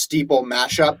 1500 steeple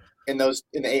mashup in the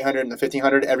 800 and the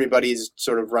 1500. Everybody's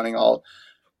sort of running all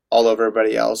over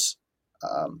everybody else.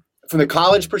 From the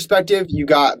college perspective, you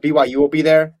got BYU will be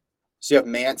there. So you have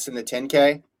Mance in the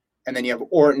 10K, and then you have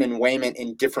Orton and Wayman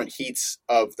in different heats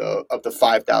of the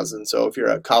 5,000. So if you're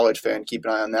a college fan, keep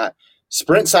an eye on that.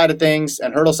 Sprint side of things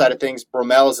and hurdle side of things,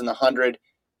 Bromell is in the 100,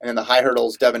 and then the high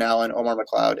hurdles, Devin Allen, Omar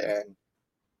McLeod, and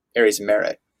Aries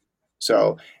Merritt.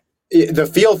 So the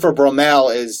field for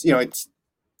Bromell is,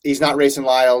 he's not racing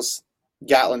Lyles.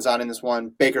 Gatlin's not in this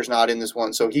one. Baker's not in this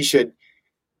one. So he should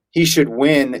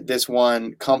win this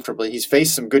one comfortably. He's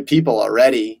faced some good people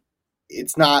already.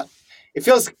 It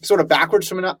feels sort of backwards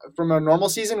from a normal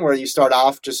season where you start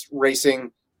off just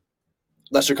racing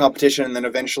lesser competition and then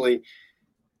eventually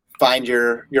find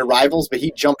your rivals. But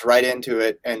he jumped right into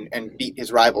it and beat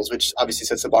his rivals, which obviously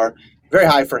sets the bar very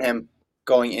high for him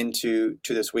going into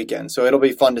this weekend. So it'll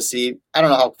be fun to see. I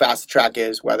don't know how fast the track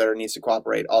is, whether it needs to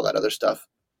cooperate, all that other stuff.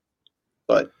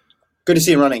 But good to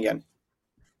see him running again.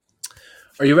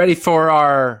 Are you ready for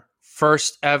our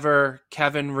first ever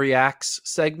Kevin Reacts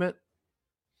segment?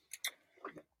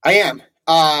 I am.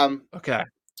 Okay.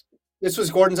 This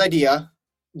was Gordon's idea.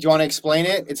 Do you want to explain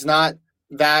it? It's not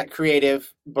that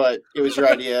creative, but it was your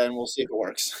idea, and we'll see if it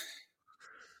works.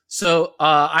 So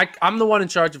I'm the one in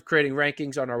charge of creating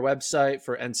rankings on our website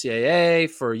for NCAA,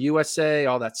 for USA,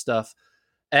 all that stuff.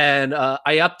 And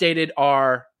I updated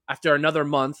after another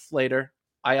month later,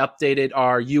 I updated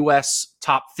our U.S.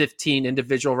 top 15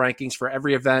 individual rankings for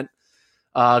every event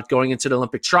going into the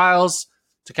Olympic trials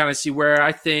to kind of see where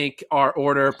I think our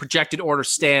projected order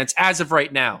stands as of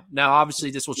right now. Now, obviously,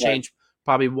 this will change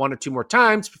probably one or two more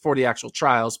times before the actual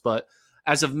trials. But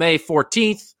as of May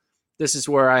 14th, this is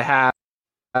where I have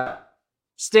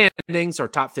standings or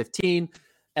top 15.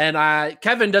 And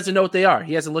Kevin doesn't know what they are.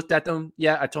 He hasn't looked at them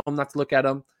yet. I told him not to look at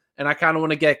them. And I kind of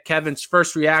want to get Kevin's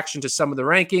first reaction to some of the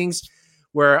rankings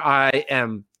where I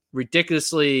am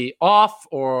ridiculously off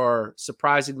or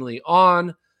surprisingly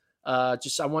on. I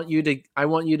want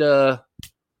you to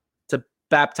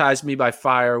baptize me by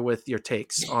fire with your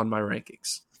takes on my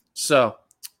rankings. So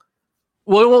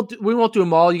we won't do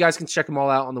them all. You guys can check them all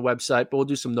out on the website, but we'll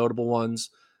do some notable ones.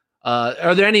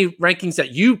 Are there any rankings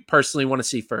that you personally want to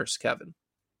see first, Kevin?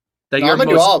 That you're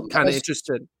most kind of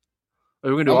interested? Are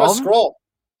we gonna do all of them? Scroll.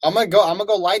 I'm gonna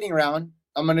go lightning round.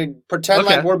 I'm going to pretend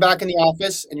like we're back in the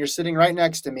office and you're sitting right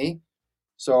next to me.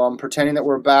 So I'm pretending that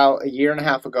we're about a year and a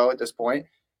half ago at this point,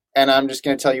 and I'm just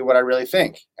going to tell you what I really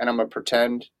think. And I'm going to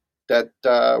pretend that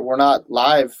we're not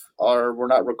live or we're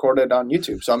not recorded on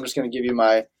YouTube. So I'm just going to give you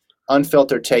my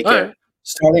unfiltered take here. Right.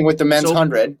 Starting with the men's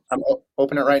 100. I'm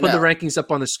opening it right now. Put the rankings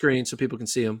up on the screen so people can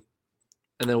see them.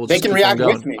 And then they can react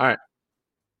with me. All right.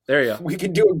 There you go. We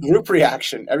can do a group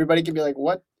reaction. Everybody can be like,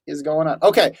 what is going on?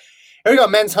 Okay. Here we go.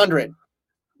 Men's 100.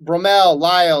 Bromell,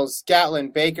 Lyles, Gatlin,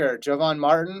 Baker, Jovan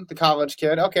Martin, the college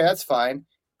kid. Okay, that's fine.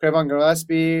 Cravon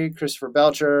Gillespie, Christopher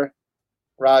Belcher,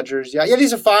 Rogers. Yeah,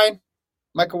 these are fine.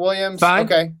 Michael Williams. Fine.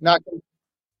 Okay,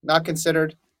 not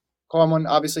considered. Coleman,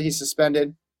 obviously he's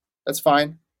suspended. That's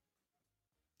fine.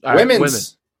 All right,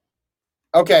 women's.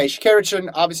 Okay, Shakarian,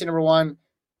 obviously number 1.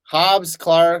 Hobbs,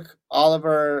 Clark,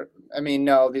 Oliver.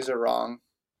 No, these are wrong.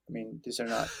 These are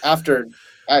not. After,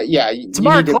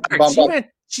 Tamara Clark.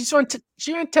 She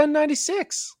ran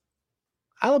 10.96.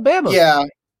 Alabama. Yeah,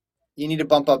 you need to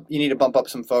bump up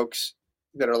some folks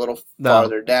that are a little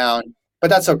farther down, but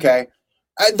that's okay.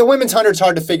 The women's 100's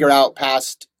hard to figure out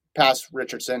past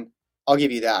Richardson. I'll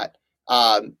give you that.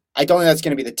 I don't think that's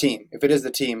going to be the team. If it is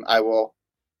the team, I will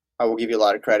give you a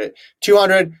lot of credit.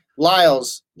 200,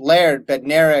 Lyles, Laird,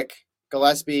 Bednarik,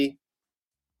 Gillespie.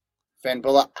 Van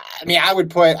Bulla. I mean,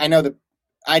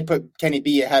 I'd put Kenny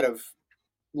B ahead of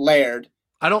Laird.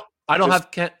 I don't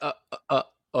have Ken.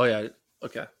 Oh yeah.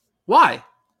 Okay. Why?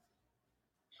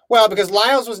 Well, because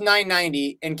Lyles was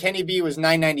 990 and Kenny B was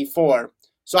 994.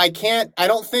 So I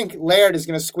don't think Laird is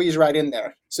going to squeeze right in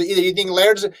there. So either you think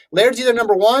Laird's either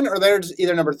number 1 or Laird's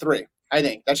either number 3. I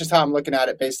think that's just how I'm looking at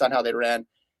it based on how they ran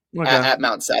at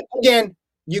Mount Set. Again,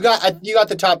 you got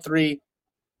the top 3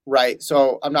 right.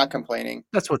 So I'm not complaining.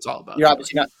 That's what it's all about. You're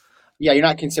obviously not. Yeah, you're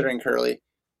not considering Curly.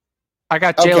 I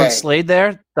got Jalen Slade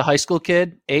there, the high school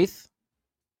kid, 8th.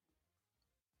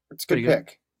 It's a good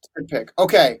pick. It's a good pick.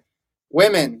 Okay.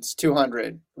 Women's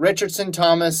 200. Richardson,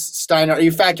 Thomas, Steiner. Are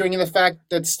you factoring in the fact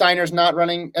that Steiner's not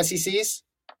running SECs?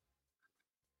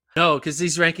 No, because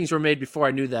these rankings were made before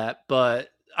I knew that. But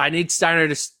I need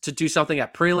Steiner to do something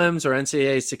at prelims or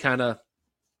NCAAs to kind of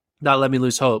not let me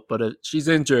lose hope. But if she's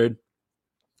injured,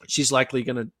 she's likely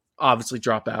going to obviously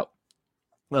drop out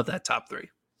of that top 3.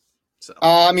 So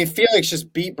I mean, Felix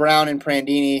just beat Brown and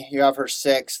Prandini. You have her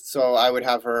 6th, so I'd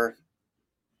have her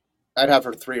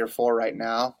 3 or 4 right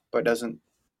now, but doesn't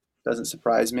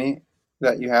surprise me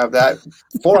that you have that.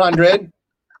 400.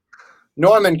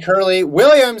 Norman, Curly,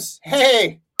 Williams.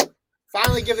 Hey,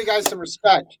 finally give the guys some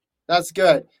respect. That's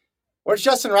good. Where's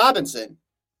Justin Robinson?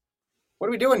 What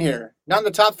are we doing here? Not in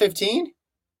the top 15?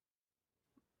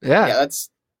 Yeah,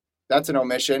 that's an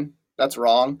omission. That's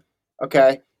wrong.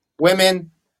 Okay. Women.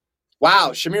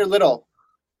 Wow. Shamir Little,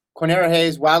 Quinera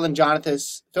Hayes, Wildland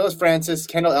Jonathas, Phyllis Francis,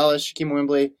 Kendall Ellis, Shaquem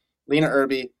Wembley, Lena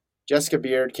Irby, Jessica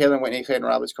Beard, Kaylin Whitney, Clayton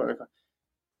Roberts. I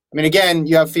mean, again,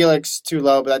 you have Felix too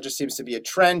low, but that just seems to be a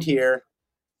trend here.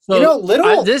 So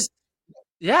Little.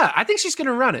 I think she's going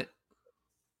to run it.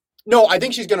 No, I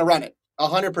think she's going to run it.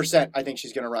 100%. I think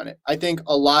she's going to run it. I think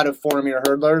a lot of 400-meter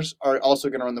hurdlers are also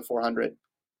going to run the 400.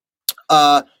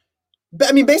 But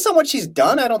I mean, based on what she's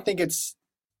done, I don't think it's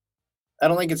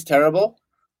terrible.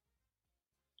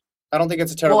 I don't think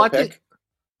it's a terrible pick.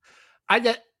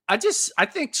 I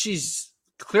think she's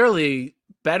clearly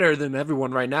better than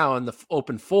everyone right now in the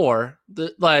open 4.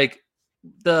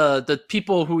 The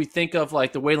people who we think of,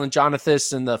 like the Waylon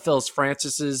Jonathas and the Phyllis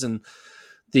Francises and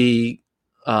the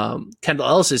Kendall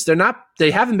Ellises,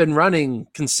 they haven't been running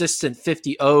consistent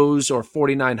 50 O's or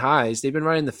 49 highs. They've been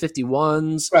running the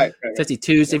 51s, right.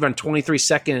 52s. They've run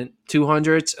 23-second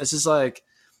 200s. It's just like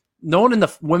no one in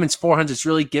the women's 400s is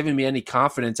really giving me any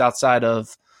confidence outside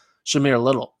of Shamir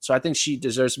Little. So I think she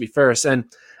deserves to be first. And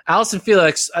Allison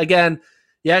Felix, again,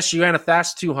 yes, she ran a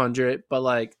fast 200, but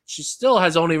like she still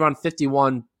has only run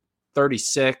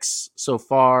 51:36 so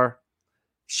far.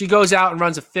 She goes out and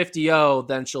runs a 50-0,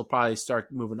 then she'll probably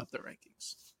start moving up the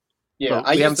rankings. Yeah,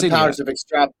 I use the powers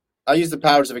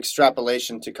of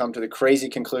extrapolation to come to the crazy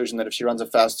conclusion that if she runs a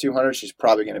fast 200, she's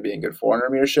probably going to be in good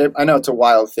 400-meter shape. I know it's a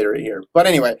wild theory here. But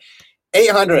anyway,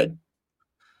 800.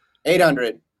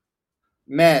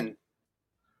 Men.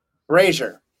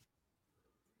 Brazier.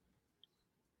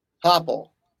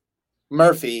 Hopple.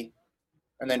 Murphy.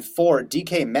 And then 4,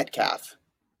 DK Metcalf.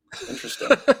 Interesting.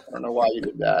 I don't know why you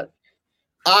did that.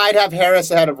 I'd have Harris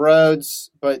ahead of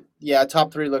Rhodes, but yeah,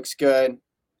 top 3 looks good.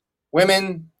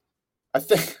 Women, I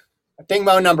think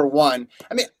Mo number 1.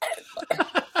 I mean,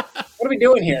 what are we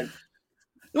doing here?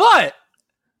 What?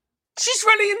 She's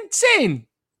running insane.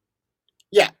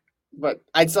 Yeah, but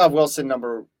I'd still have Wilson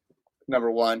number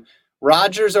 1.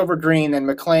 Rogers over Green, then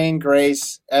McLean,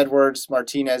 Grace, Edwards,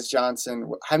 Martinez,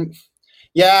 Johnson.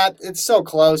 Yeah, it's so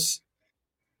close.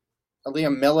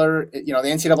 Liam Miller, the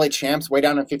NCAA champs way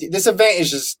down in 50. This event is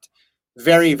just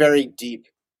very, very deep.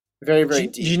 Very, very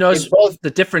deep. Do you notice the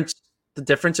difference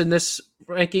in this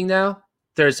ranking now?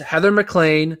 There's Heather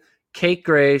McLean, Kate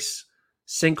Grace,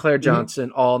 Sinclair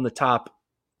Johnson, all in the top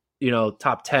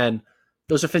 10.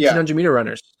 Those are 1,500-meter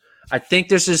runners. I think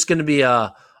there's just going to be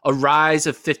a rise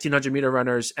of 1,500-meter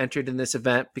runners entered in this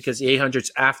event because the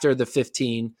 800's after the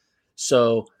 15.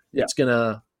 So it's going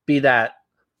to be that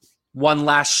one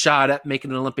last shot at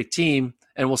making an Olympic team,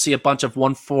 and we'll see a bunch of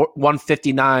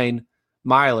 159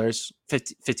 milers,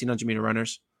 1,500-meter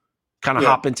runners, kind of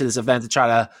hop into this event to try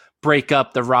to break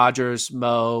up the Rogers,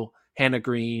 Mo, Hannah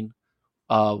Green,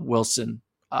 Wilson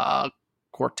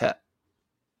quartet.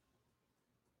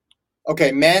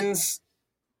 Okay, men's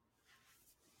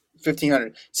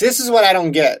 1,500. So this is what I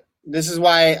don't get. This is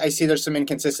why I see there's some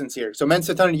inconsistency here. So men's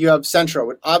 1,500, you have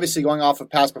Centro, obviously going off of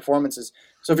past performances.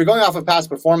 So if you're going off of past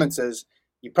performances,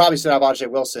 you probably still have Ajay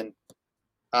Wilson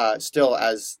still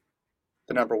as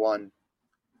the number 1.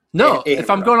 No,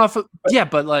 if I'm going off of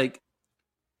but like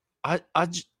I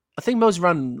think Mo's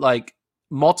run like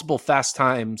multiple fast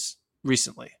times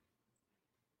recently,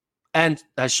 and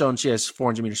has shown she has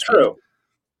 400 meters. True.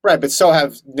 Right, but so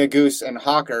have Nuguse and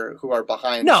Hawker, who are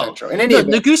behind Centro. In any no,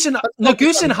 event,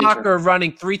 Nuguse and Hawker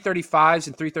running 335s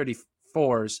and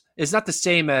 334s is not the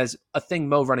same as a Thing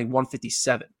Mo running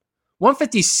 157.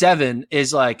 157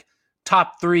 is like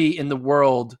top 3 in the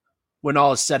world when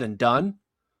all is said and done.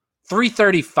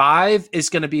 335 is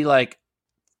going to be like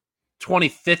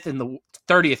 25th in the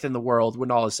 30th in the world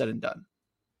when all is said and done.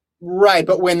 Right,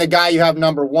 but when the guy you have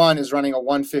number 1 is running a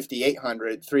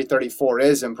 150-800, 334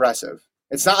 is impressive.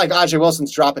 It's not like Ajay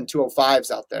Wilson's dropping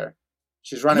 205s out there.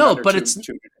 She's running under but 2 it's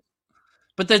minutes.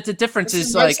 But the difference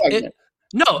is like if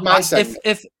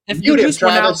Nuguse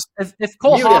went out, if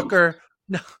Cole Hawker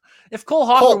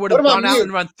would have gone out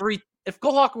and run 3, if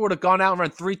Cole Hawker would have gone out and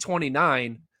run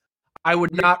 329, I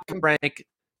would not rank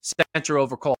Centro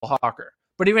over Cole Hawker.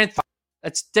 But he ran.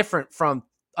 That's different from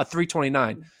a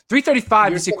 329.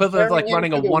 335 is the equivalent of like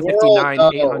running a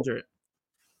 159-800.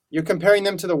 You're comparing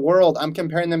them to the world. I'm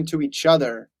comparing them to each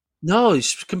other. No,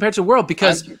 he's compared to the world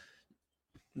because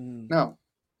no,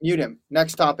 mute him.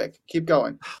 Next topic. Keep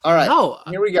going. All right. No,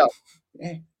 here we go.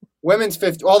 Women's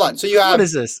 50. Hold on. So you have what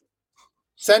is this?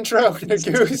 Centro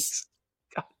Nuguse.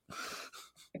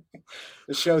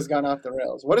 The show's gone off the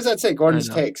rails. What does that say? Gordon's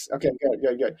takes. Okay,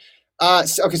 good.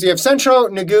 So you have Centro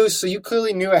Nuguse. So you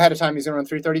clearly knew ahead of time he's going to run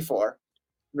 334.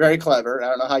 Very clever. I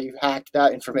don't know how you hacked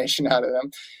that information out of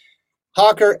them.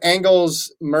 Hawker,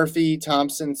 Engels, Murphy,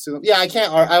 Thompson. Yeah,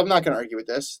 I'm not going to argue with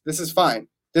this. This is fine.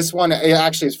 This one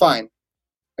actually is fine.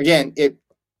 Again, it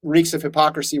reeks of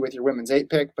hypocrisy with your women's 8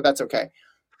 pick, but that's okay.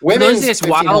 Women's, it's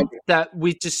wild that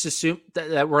we just assume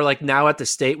that we're like now at the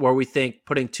state where we think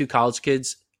putting 2 college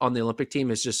kids on the Olympic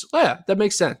team is just, that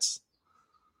makes sense.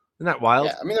 Isn't that wild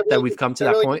that we've come to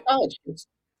that point?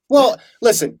 Well,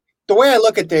 listen, the way I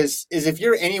look at this is if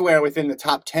you're anywhere within the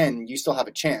top 10, you still have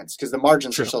a chance because the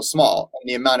margins are so small and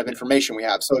the amount of information we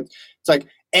have. So it's like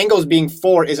Engels being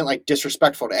 4 isn't like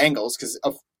disrespectful to Engels because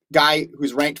a guy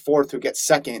who's ranked 4th who gets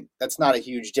 2nd, that's not a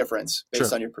huge difference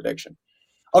based on your prediction.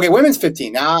 Okay, women's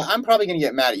 15. Now, I'm probably going to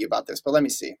get mad at you about this, but let me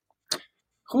see.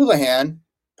 Houlihan,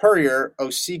 Purrier,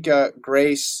 Osika,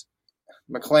 Grace,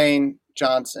 McLean,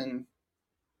 Johnson,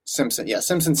 Simpson. Yeah,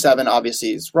 Simpson 7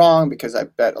 obviously is wrong because I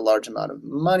bet a large amount of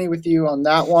money with you on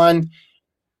that one.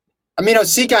 I mean,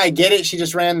 Osika, I get it. She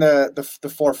just ran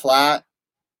the 4 flat.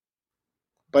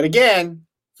 But again,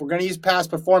 if we're going to use past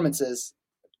performances,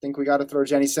 I think we got to throw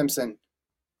Jenny Simpson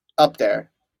up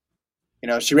there.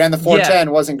 She ran the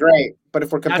 410, wasn't great. But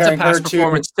if we're comparing her to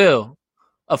performance too.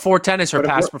 A 410 is her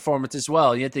past performance as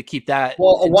well. You have to keep that.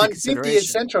 Well, a 150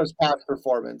 is Centro's past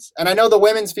performance. And I know the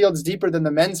women's field's deeper than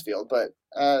the men's field, but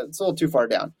it's a little too far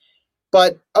down.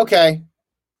 But okay.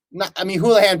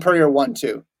 Houlihan, Purrier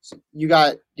 1-2. So you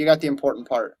got the important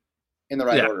part in the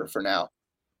right order for now.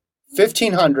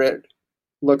 1,500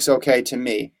 looks okay to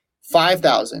me.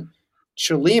 5,000.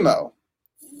 Chalimo,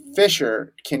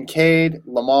 Fisher, Kincaid,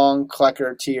 Lamong,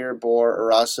 Klecker, Tier, Bohr,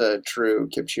 Arasa, True,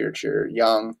 Kipchirchir,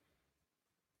 Young.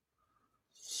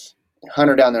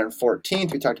 Hunter down there in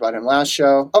 14th. We talked about him last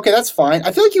show. Okay, that's fine.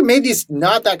 I feel like you made these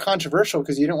not that controversial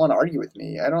because you didn't want to argue with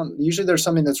me. Usually there's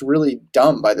something that's really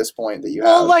dumb by this point that you have.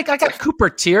 Well, like I got Cooper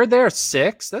Tier there,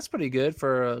 6. That's pretty good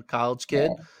for a college kid.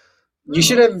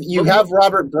 Yeah. You have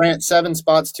Robert Brandt 7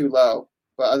 spots too low.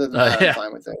 But other than that, I'm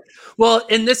fine with it. Well,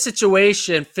 in this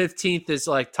situation, 15th is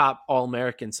like top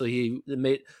All-American. So I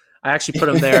actually put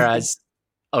him there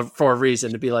for a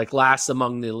reason to be like last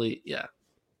among the elite. Yeah.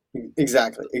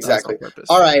 Exactly.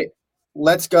 All right,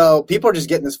 let's go. People are just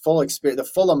getting this full experience, the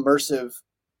full immersive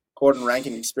Gordon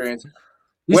ranking experience.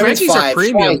 These rankings are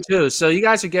premium too, so you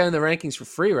guys are getting the rankings for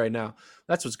free right now.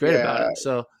 That's what's great about it.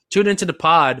 So tune into the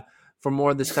pod for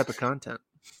more of this type of content.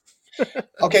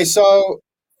 Okay, so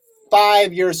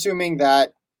 5, you're assuming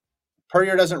that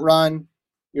Purrier doesn't run.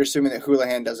 You're assuming that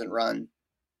Houlihan doesn't run.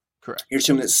 Correct. You're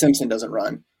assuming that Simpson doesn't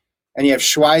run. And you have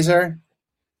Schweizer,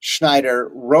 Schneider,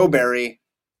 Rowberry,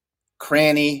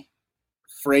 Cranny,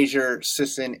 Frazier,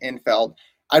 Sisson, Infeld.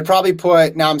 I'd probably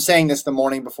put, now I'm saying this the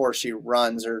morning before she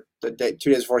runs or the day,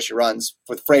 2 days before she runs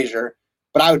with Frazier,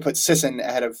 but I would put Sisson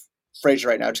ahead of Frazier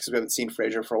right now just because we haven't seen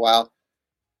Frazier for a while.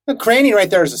 And Cranny right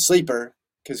there is a sleeper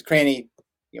because Cranny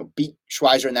beat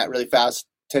Schweizer in that really fast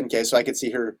 10K, so I could see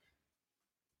her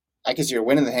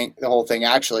winning the whole thing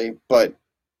actually, but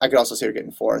I could also see her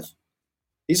getting 4th.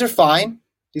 These are fine.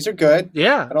 These are good.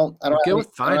 Yeah. I don't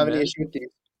have any issue with these.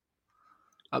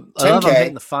 I love them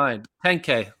hitting the fine.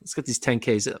 10K. Let's get these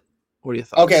 10Ks up. What are your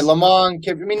thoughts? Okay,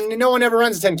 Lamong. No one ever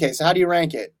runs a 10K, so how do you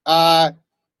rank it?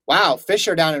 Wow,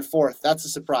 Fisher down in 4th. That's a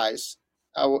surprise.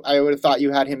 I would have thought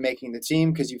you had him making the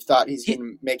team because you've thought he's going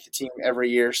to make the team every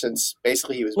year since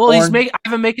basically he was born. I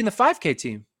have him making the 5K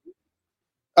team.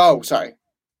 Oh, sorry.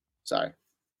 Sorry.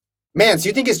 Man, so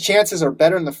you think his chances are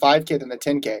better in the 5K than the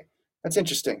 10K? That's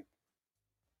interesting.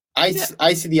 I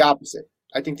see the opposite.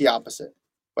 I think the opposite.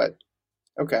 But,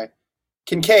 okay.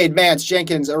 Kincaid, Mance,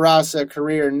 Jenkins, Arasa,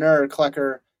 Career, Nur,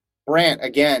 Klecker, Brandt,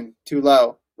 again, too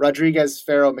low. Rodriguez,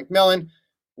 Farrell, McMillan.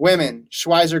 Women,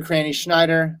 Schweizer, Cranny,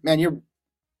 Schneider. Man,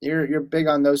 you're big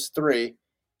on those three.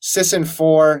 Sisson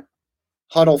 4,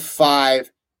 Huddle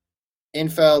 5,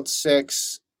 Infeld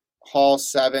 6, Hall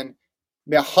 7.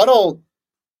 Yeah, Huddle,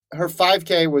 her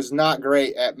 5K was not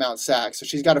great at Mount Sac, so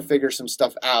she's got to figure some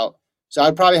stuff out. So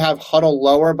I'd probably have Huddle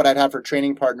lower, but I'd have her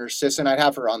training partner Sisson. I'd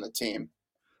have her on the team.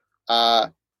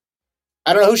 I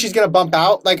don't know who she's going to bump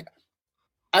out. Like,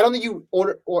 I don't think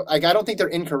I don't think they're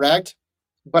incorrect,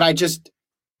 but I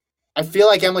feel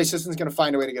like Emily Sisson's going to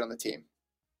find a way to get on the team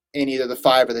in either the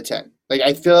 5 or the 10. Like,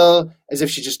 I feel as if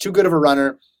she's just too good of a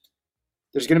runner.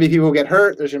 There's going to be people who get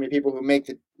hurt. There's going to be people who make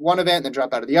the one event and then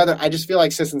drop out of the other. I just feel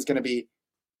like Sisson's going to be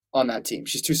on that team.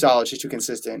 She's too solid. She's too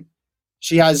consistent.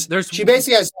 She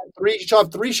basically has she'll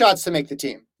have 3 shots to make the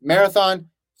team: marathon,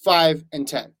 5, and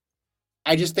 10.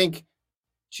 I just think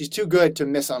she's too good to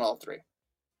miss on all 3. That's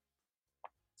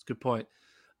a good point.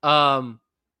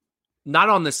 Not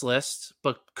on this list,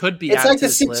 but could be it's added like to the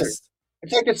this Sixers. list.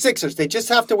 It's like the Sixers. They just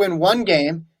have to win one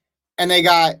game, and they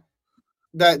got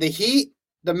the Heat,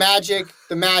 the Magic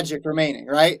remaining,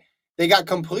 right? They got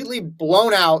completely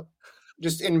blown out,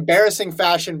 just in embarrassing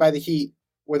fashion by the Heat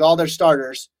with all their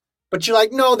starters. But you're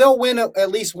like, no, they'll win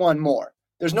at least one more.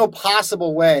 There's no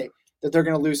possible way that they're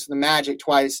going to lose to the Magic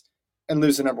twice and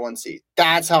lose the number 1 seed.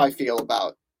 That's how I feel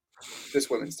about this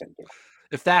women's team.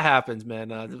 If that happens,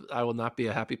 man, I will not be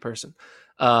a happy person.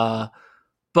 But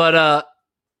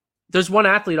there's one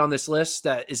athlete on this list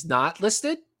that is not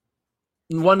listed.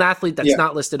 One athlete that's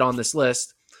not listed on this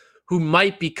list who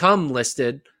might become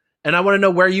listed, and I want to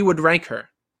know where you would rank her.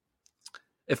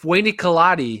 If Wayne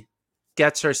Kaladi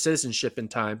gets her citizenship in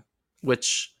time,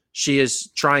 which she is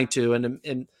trying to,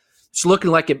 and it's looking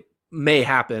like it may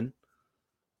happen,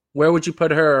 where would you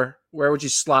put her? Where would you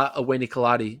slot a Wayne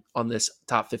Kaladi on this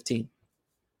top 15?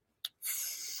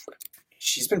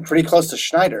 She's been pretty close to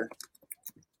Schneider.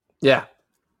 Yeah.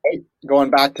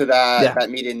 Going back to that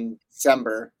meet in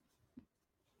December.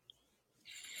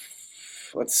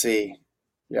 Let's see.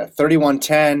 Yeah,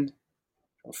 31:10,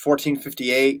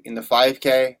 14:58 in the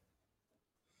 5K.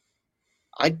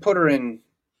 I'd put her in.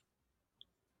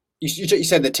 You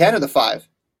said the 10 or the 5?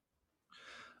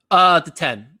 The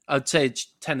 10. I'd say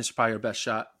 10 is probably her best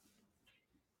shot.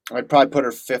 I'd probably put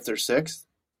her 5th or 6th.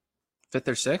 5th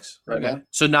or 6th? Right okay. now.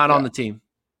 So not on the team.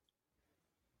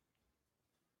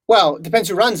 Well, it depends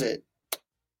who runs it,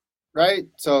 right?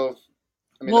 So,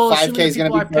 I mean, the 5K is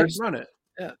going to be first. Run it.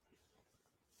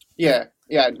 Yeah.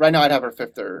 Yeah. Right now, I'd have her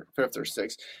 5th or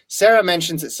 6th. Sarah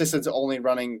mentions that Sisson's only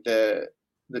running the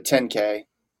 10K.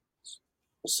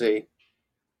 We'll see.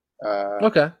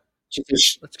 Okay.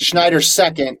 Schneider's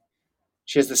 2nd.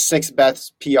 She has the 6th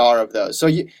best PR of those. So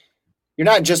you're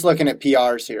not just looking at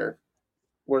PRs here.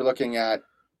 You're looking at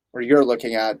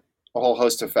a whole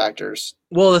host of factors.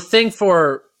 Well, the thing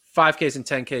for 5Ks and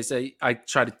 10Ks that I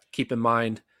try to keep in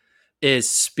mind is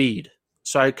speed.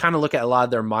 So I kind of look at a lot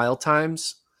of their mile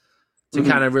times to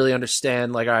kind of really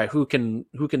understand, like, all right, who can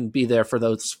be there for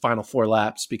those final 4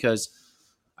 laps, because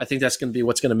I think that's going to be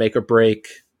what's going to make or break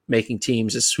making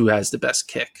teams, is who has the best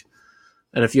kick.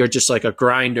 And if you're just like a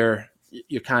grinder,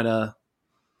 you're kind of,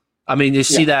 I mean, you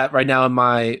see that right now in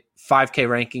my 5K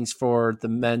rankings for the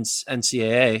men's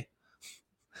NCAA.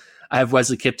 I have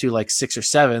Wesley Kiptoo like 6th or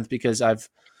 7th because I've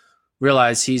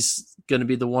realized he's going to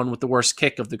be the one with the worst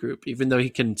kick of the group. Even though he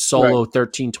can solo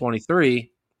 13:23,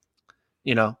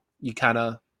 you know,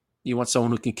 you want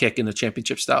someone who can kick in the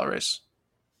championship style race.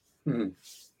 Mm-hmm.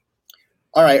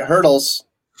 All right, hurdles,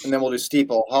 and then we'll do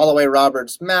steeple. Holloway,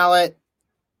 Roberts, Mallet,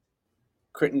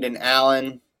 Crittenden,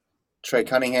 Allen, Trey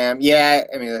Cunningham. Yeah,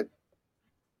 I mean,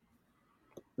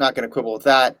 not going to quibble with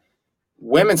that.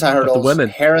 Women's high hurdles, women.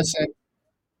 Harrison.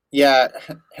 Yeah,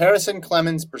 Harrison,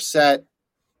 Clemens, Brissett,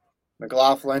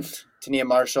 McLaughlin, Tania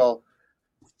Marshall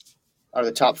are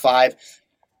the top 5.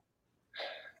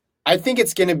 I think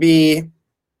it's going to be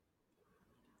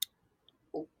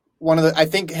I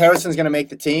think Harrison's going to make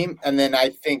the team, and then I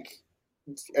think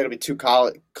it'll be 2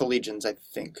 collegians, I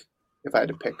think, if I had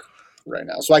to pick right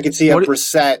now. So I could see a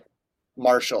Brissett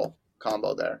Marshall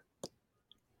combo there.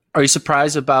 Are you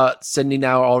surprised about Sydney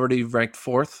now already ranked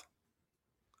 4th?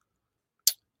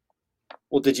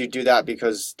 Well, did you do that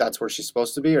because that's where she's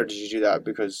supposed to be, or did you do that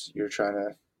because you're trying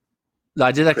to? No,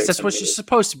 I did that because that's where she's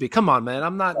supposed to be. Come on, man.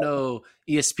 I'm not no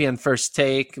ESPN First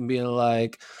Take and being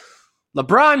like,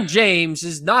 LeBron James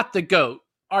is not the GOAT.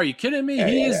 Are you kidding me? Yeah,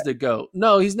 He yeah, is yeah. the GOAT.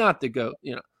 No, he's not the GOAT.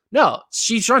 No,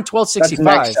 she's run That's 12:65.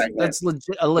 next segment. That's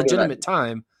a legitimate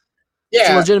time. It's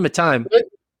a Yeah, legitimate time. but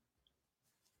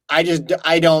I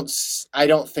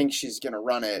don't think she's gonna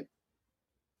run it.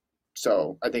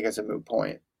 So I think it's a moot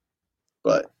point.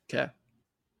 But Okay.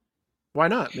 Why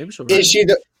not? Maybe she'll run is she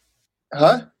the?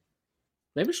 Huh?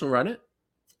 Maybe she'll run it.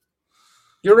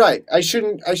 You're right. I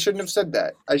shouldn't have said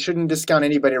that. I shouldn't discount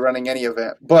anybody running any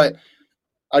event. But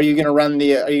are you gonna Are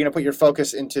you gonna put your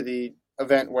focus into the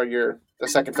event where you're the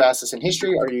second fastest in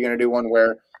history? Or are you gonna do one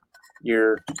where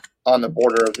you're on the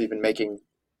border of even making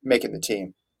the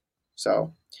team?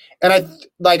 So, and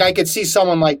I could see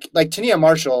someone like Tania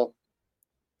Marshall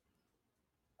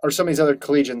or some of these other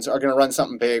collegians are going to run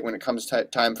something big when it comes to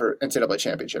time for NCAA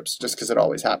championships, just because it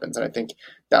always happens. And I think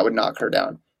that would knock her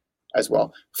down as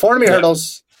well. 400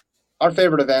 hurdles, our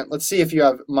favorite event. Let's see if you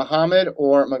have Muhammad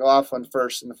or McLaughlin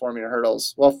first in the 400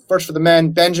 hurdles. Well, first for the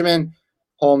men, Benjamin,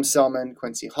 Holmes, Selman,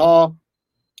 Quincy Hall.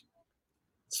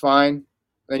 It's fine.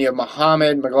 Then you have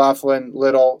Muhammad, McLaughlin,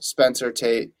 Little, Spencer,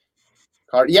 Tate,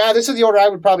 Carter. Yeah, this is the order I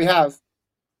would probably have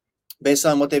based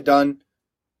on what they've done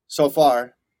so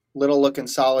far. Little looking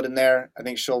solid in there. I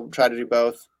think she'll try to do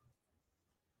both.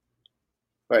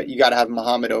 But you got to have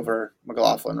Muhammad over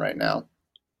McLaughlin right now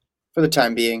for the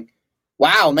time being.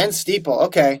 Wow, men's steeple.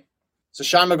 Okay. So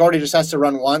Sean McGorty just has to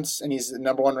run once, and he's the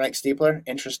number 1 ranked steepler.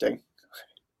 Interesting.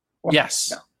 Well, yes.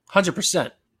 No.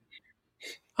 100%.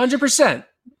 100%.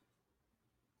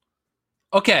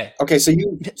 Okay. Okay, so you're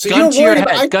worried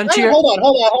about gun to your Hold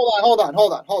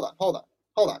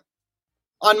on.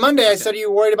 On Monday, I said you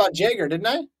were worried about Jaeger, didn't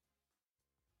I?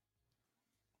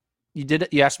 You did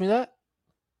it? You asked me that?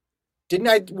 Didn't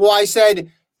I? Well, I said,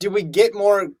 did we get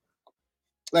more?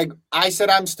 Like, I said,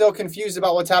 I'm still confused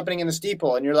about what's happening in the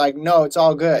steeple. And you're like, no, it's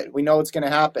all good. We know what's going to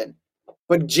happen.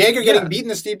 But Jaeger getting beat in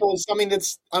the steeple is something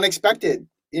that's unexpected.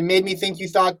 It made me think you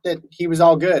thought that he was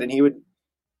all good and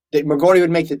that McGorty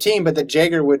would make the team, but that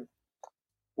Jaeger would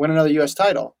win another U.S.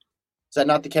 title. Is that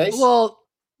not the case? Well,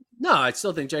 no, I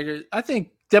still think Jaeger. I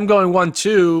think them going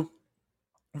 1-2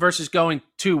 versus going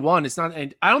 2-1. It's not.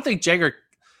 I don't think Jaeger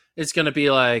is going to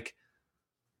be like.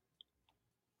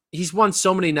 He's won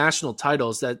so many national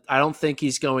titles that I don't think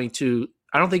he's going to.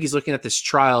 I don't think he's looking at this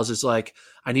trials as like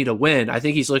I need a win. I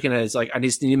think he's looking at it as like I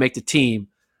just need to make the team.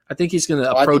 I think he's going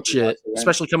to approach it,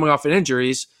 especially coming off of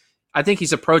injuries. I think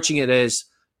he's approaching it as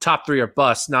top 3 or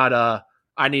bust, not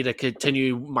I need to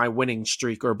continue my winning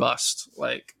streak or bust.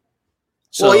 Like.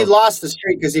 So, well, he lost the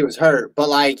streak because he was hurt, but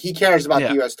like he cares about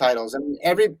the U.S. titles.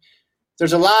 I mean,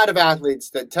 there's a lot of athletes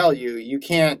that tell you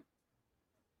can't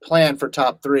plan for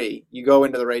top 3. You go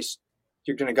into the race,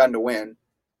 you're going to gun to win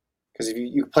because if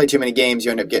you play too many games,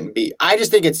 you end up getting beat. I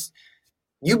just think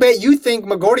you think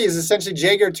McGorty is essentially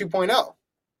Jaeger 2.0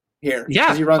 here.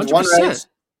 Yeah, he runs 100%. one race,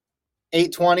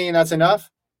 8:20, and that's enough.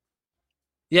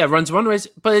 Yeah, runs one race,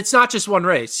 but it's not just one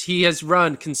race. He has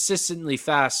run consistently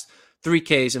fast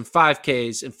 3Ks and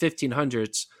 5Ks and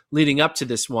 1500s leading up to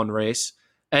this one race.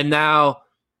 And now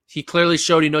he clearly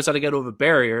showed he knows how to get over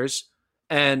barriers.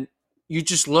 And you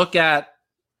just look at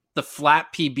the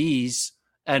flat PBs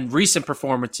and recent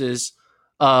performances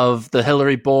of the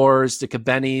Hillary Boers, the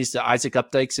Cabennies, the Isaac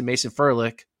Updikes, and Mason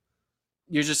Furlick.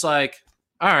 You're just like,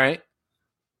 all right.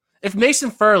 If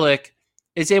Mason Furlick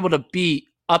is able to beat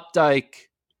Updike,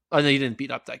 oh no, he didn't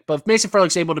beat Updike, but if Mason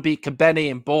Furlick's able to beat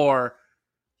Cabenny and Boer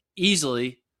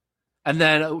easily, and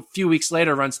then a few weeks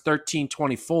later runs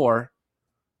 13:24 or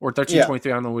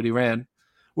 13:23. I don't know what he ran.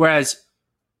 Whereas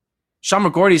Sean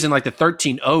McGorty's in like the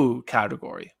 13:0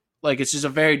 category. Like it's just a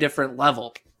very different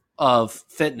level of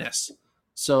fitness.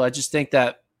 So I just think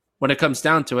that when it comes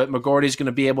down to it, McGorty's going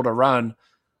to be able to run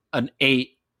an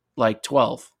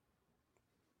 8:12.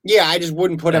 Yeah, I just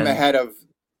wouldn't put him ahead of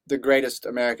the greatest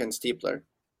American steepler.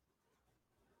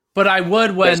 But I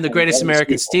would when the greatest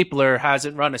American steepler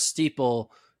hasn't run a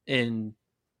steeple in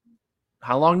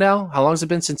how long now? How long has it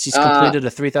been since he's completed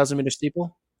a 3,000 meter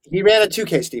steeple? He ran a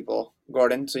 2K steeple,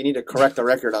 Gordon, so you need to correct the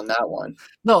record on that one.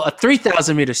 No, a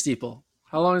 3,000 meter steeple.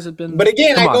 How long has it been? But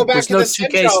again, I go back There's to no the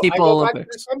 2K steeple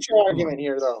Olympics. Central argument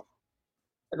here, though.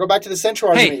 I go back to the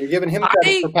Central argument. You're giving him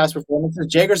credit for past performances.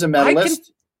 Jaeger's a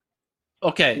medalist.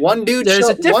 Okay. One guy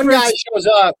shows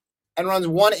up and runs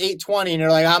 1:8:20, and you're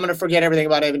like, I'm going to forget everything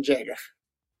about Evan Jaeger.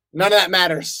 None of that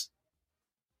matters.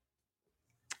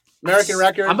 American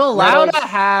record. I'm allowed to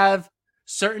have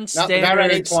certain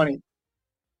standards. 8:20.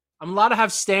 I'm allowed to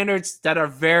have standards that are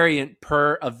variant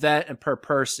per event and per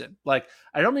person. Like,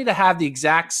 I don't need to have the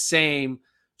exact same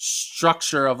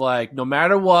structure of like, no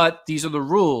matter what, these are the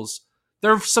rules.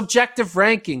 They're subjective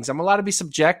rankings. I'm allowed to be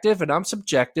subjective, and I'm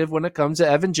subjective when it comes to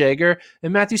Evan Jager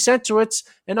and Matthew Centrowitz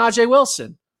and Ajay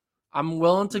Wilson. I'm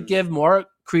willing to give more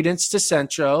credence to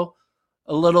Centro,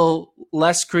 a little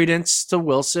less credence to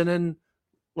Wilson, and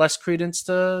less credence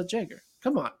to Jager.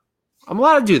 Come on. I'm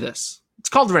allowed to do this. It's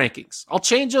called rankings. I'll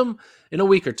change them in a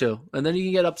week or two, and then you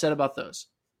can get upset about those.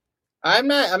 I'm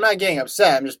not getting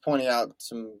upset. I'm just pointing out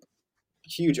some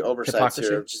huge oversights Hypocrisy?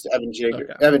 here. Just Evan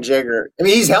Jager. Okay. Evan Jager. I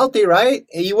mean, he's healthy, right?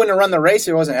 He wouldn't have run the race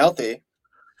if he wasn't healthy.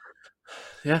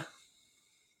 Yeah.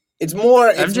 It's more.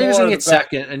 Evan Jager's going to get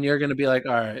second, and you're going to be like,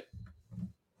 all right.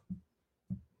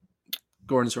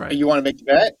 Gordon's right. You want to make the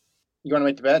bet? You want to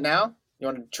make the bet now? You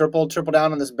want to triple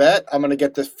down on this bet? I'm going to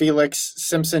get the Felix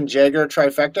Simpson Jager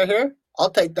trifecta here. I'll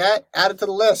take that. Add it to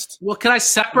the list. Well, can I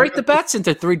separate the bets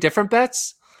into 3 different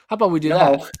bets? How about we do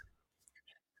that?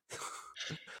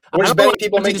 We're just betting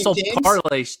people making teams?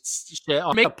 Parlay shit.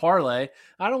 I'll make a parlay.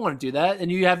 I don't want to do that.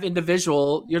 And you have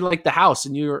individual. You're like the house,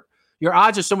 and your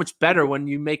odds are so much better when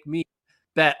you make me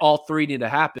bet all 3 need to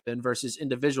happen versus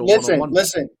individual.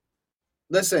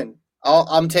 Listen.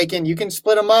 I'm taking. You can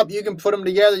split them up. You can put them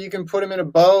together. You can put them in a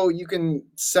bow. You can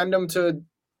send them to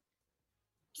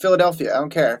Philadelphia. I don't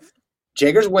care.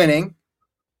 Jager's winning.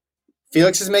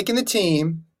 Felix is making the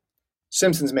team.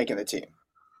 Simpson's making the team.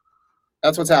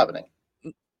 That's what's happening.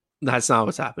 That's not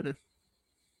what's happening.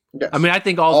 Yes. I mean, I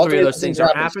think all 3 of those things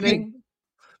are happening,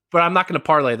 but I'm not going to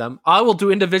parlay them. I will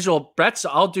do individual bets.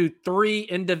 I'll do 3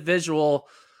 individual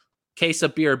case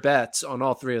of beer bets on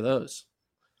all 3 of those.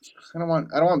 I don't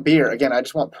want beer. Again, I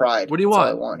just want pride. What do you That's want?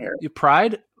 all I want here. You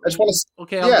pride? I just want to.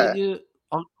 Okay,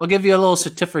 I'll give you a little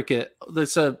certificate.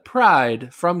 That's a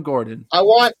pride from Gordon. I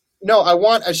want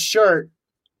a shirt.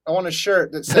 I want a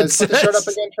shirt that says, put the shirt up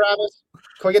again, Travis.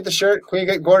 Can we get the shirt? Can we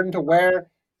get Gordon to wear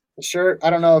the shirt? I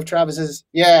don't know if Travis is.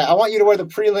 Yeah, I want you to wear the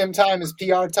prelim time is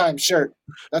PR time shirt.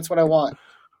 That's what I want.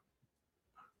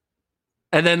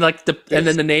 And then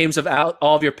the names of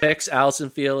all of your picks: Allison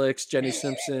Felix, Jenny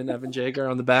Simpson, Evan Jager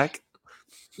on the back.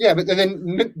 Yeah, but then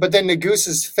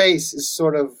Nuguse's face is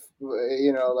sort of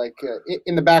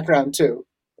in the background too.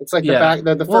 It's like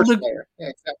the first layer. Yeah,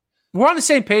 exactly. We're on the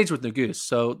same page with Nuguse,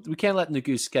 so we can't let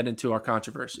Nuguse get into our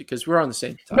controversy because we're on the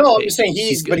same page. No, I'm just saying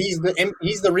he's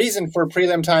the reason for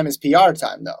prelim time is PR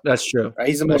time, though. That's true. Right?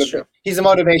 He's a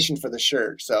motivation for the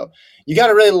shirt. So you got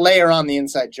to really layer on the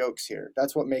inside jokes here.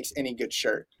 That's what makes any good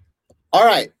shirt. All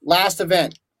right, last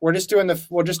event. We're just doing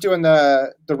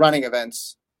the running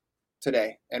events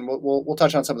today, and we'll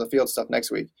touch on some of the field stuff next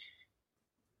week.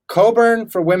 Coburn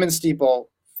for women's steeple,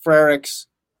 Frericks,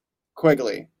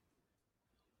 Quigley.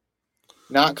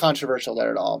 Not controversial there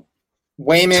at all.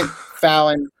 Wayment,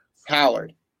 Fallon,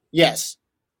 Howard. Yes.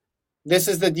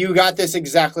 You got this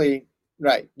exactly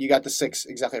right. You got the 6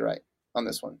 exactly right on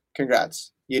this one.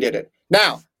 Congrats. You did it.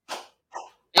 Now,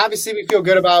 obviously we feel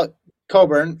good about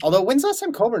Coburn, although when's the last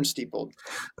time Coburn steepled?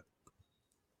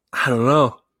 I don't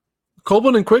know.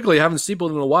 Coburn and Quigley haven't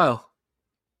steepled in a while.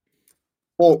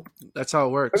 Well, that's how it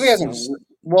works.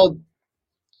 But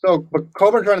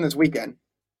Coburn's running this weekend.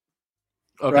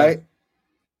 Okay. Right?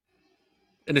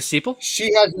 In a steeple?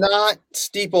 She has not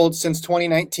steepled since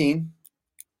 2019.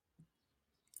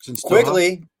 Since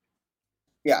Quigley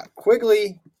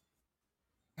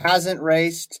hasn't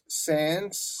raced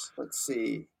since, let's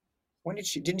see. When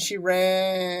didn't she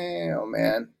ran?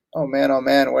 Oh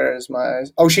man, where is my,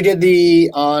 she did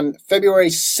on February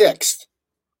 6th.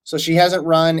 So she hasn't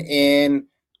run in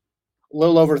a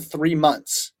little over 3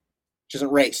 months. She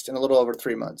hasn't raced in a little over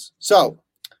 3 months. So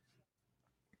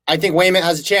I think Wayment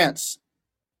has a chance.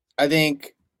 I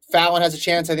think Fallon has a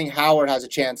chance. I think Howard has a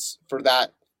chance for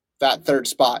that 3rd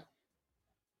spot.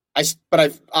 But I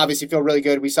obviously feel really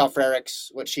good. We saw Frericks,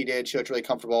 what she did. She looked really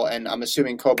comfortable, and I'm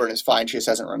assuming Coburn is fine. She just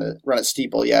hasn't run a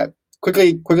steeple yet.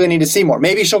 Quickly need to see more.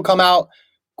 Maybe she'll come out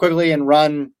quickly and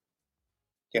run,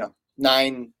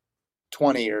 9:20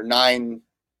 or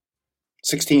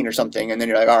 9:16 or something, and then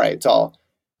you're like, all right, it's all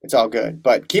good.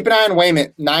 But keep an eye on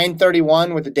Wayment.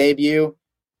 9:31 with the debut.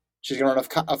 She's going to run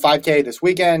a 5K this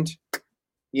weekend.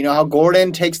 You know how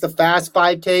Gordon takes the fast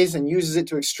 5Ks and uses it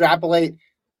to extrapolate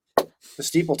the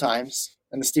steeple times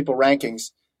and the steeple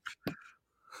rankings.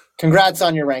 Congrats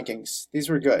on your rankings. These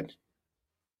were good.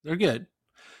 They're good.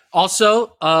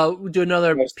 Also, we'll do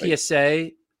another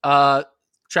PSA.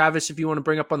 Travis, if you want to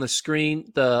bring up on the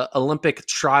screen the Olympic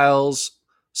trials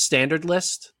standard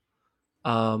list.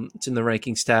 It's in the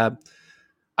rankings tab.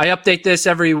 I update this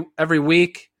every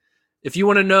week. If you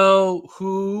want to know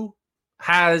who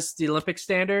has the Olympic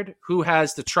standard, who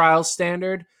has the trials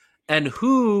standard, and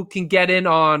who can get in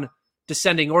on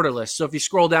descending order lists. So if you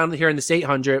scroll down here in this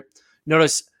 800,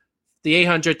 notice the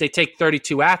 800, they take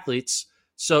 32 athletes.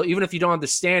 So even if you don't have the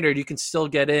standard, you can still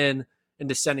get in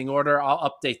descending order.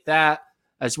 I'll update that,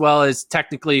 as well as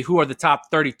technically who are the top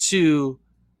 32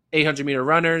 800-meter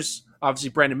runners. Obviously,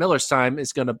 Brandon Miller's time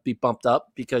is going to be bumped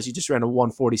up because he just ran a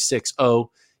 146.0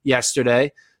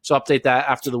 yesterday. So update that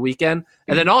after the weekend.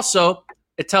 And then also,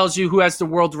 it tells you who has the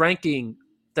world ranking,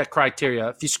 that criteria.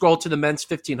 If you scroll to the men's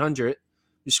 1500,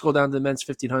 you scroll down to the men's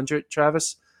 1500,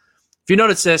 Travis. If you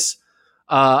notice this,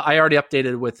 I already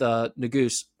updated with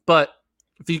Nuguse, but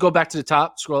if you go back to the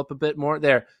top, scroll up a bit more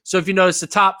there. So if you notice the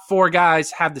top 4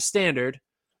 guys have the standard,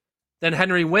 then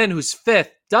Henry Wynn, who's 5th,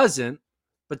 doesn't,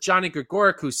 but Johnny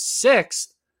Gregoric, who's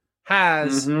 6th,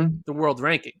 has the world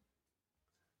ranking.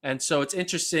 And so it's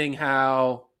interesting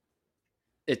how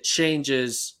it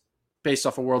changes based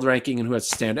off of world ranking and who has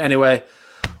the standard. Anyway,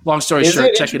 long story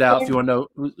short, check it out if you want to know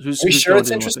who's sure going it's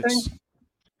to the interesting? Olympics.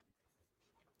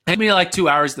 It took me like 2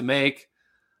 hours to make.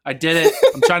 I did it.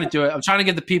 I'm trying to do it. I'm trying to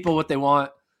give the people what they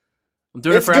want. I'm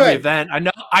doing it for every event.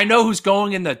 I know who's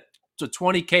going in the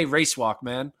 20K race walk,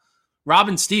 man.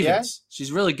 Robin Stevens. Yeah?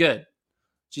 She's really good.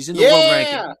 She's in the world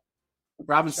ranking.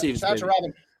 Robin Stevens. Shout out to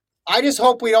Robin. I just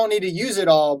hope we don't need to use it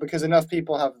all because enough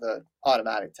people have the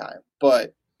automatic time.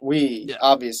 But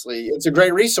obviously, it's a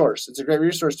great resource. It's a great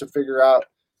resource to figure out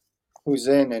who's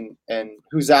in and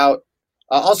who's out.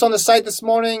 Also on the site this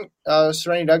morning,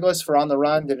 Sereni Douglas for On the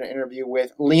Run did an interview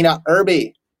with Lena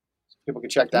Irby. People can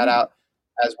check that out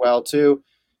as well, too.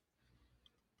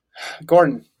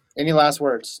 Gordon, any last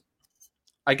words?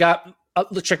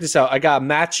 Let's check this out. I got a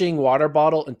matching water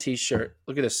bottle and T-shirt.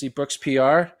 Look at this. See Brooks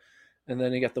PR, and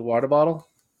then you got the water bottle.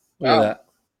 Look at that.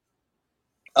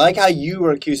 I like how you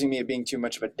were accusing me of being too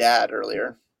much of a dad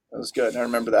earlier. That was good. I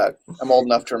remember that. I'm old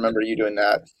enough to remember you doing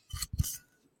that.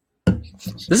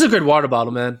 This is a good water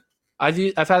bottle, man. I've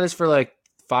had this for like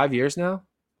 5 years now.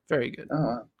 Very good.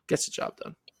 Gets the job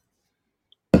done.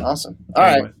 Awesome. All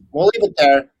right. We'll leave it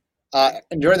there.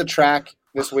 Enjoy the track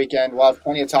this weekend. We'll have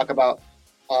plenty to talk about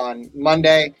on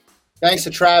Monday. Thanks to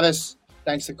Travis.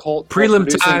 Thanks to Colt. Prelim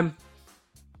time.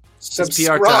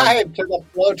 Subscribe to the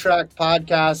FloTrack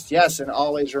podcast. Yes, and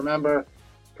always remember,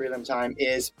 prelim time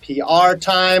is PR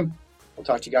time. We'll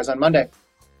talk to you guys on Monday.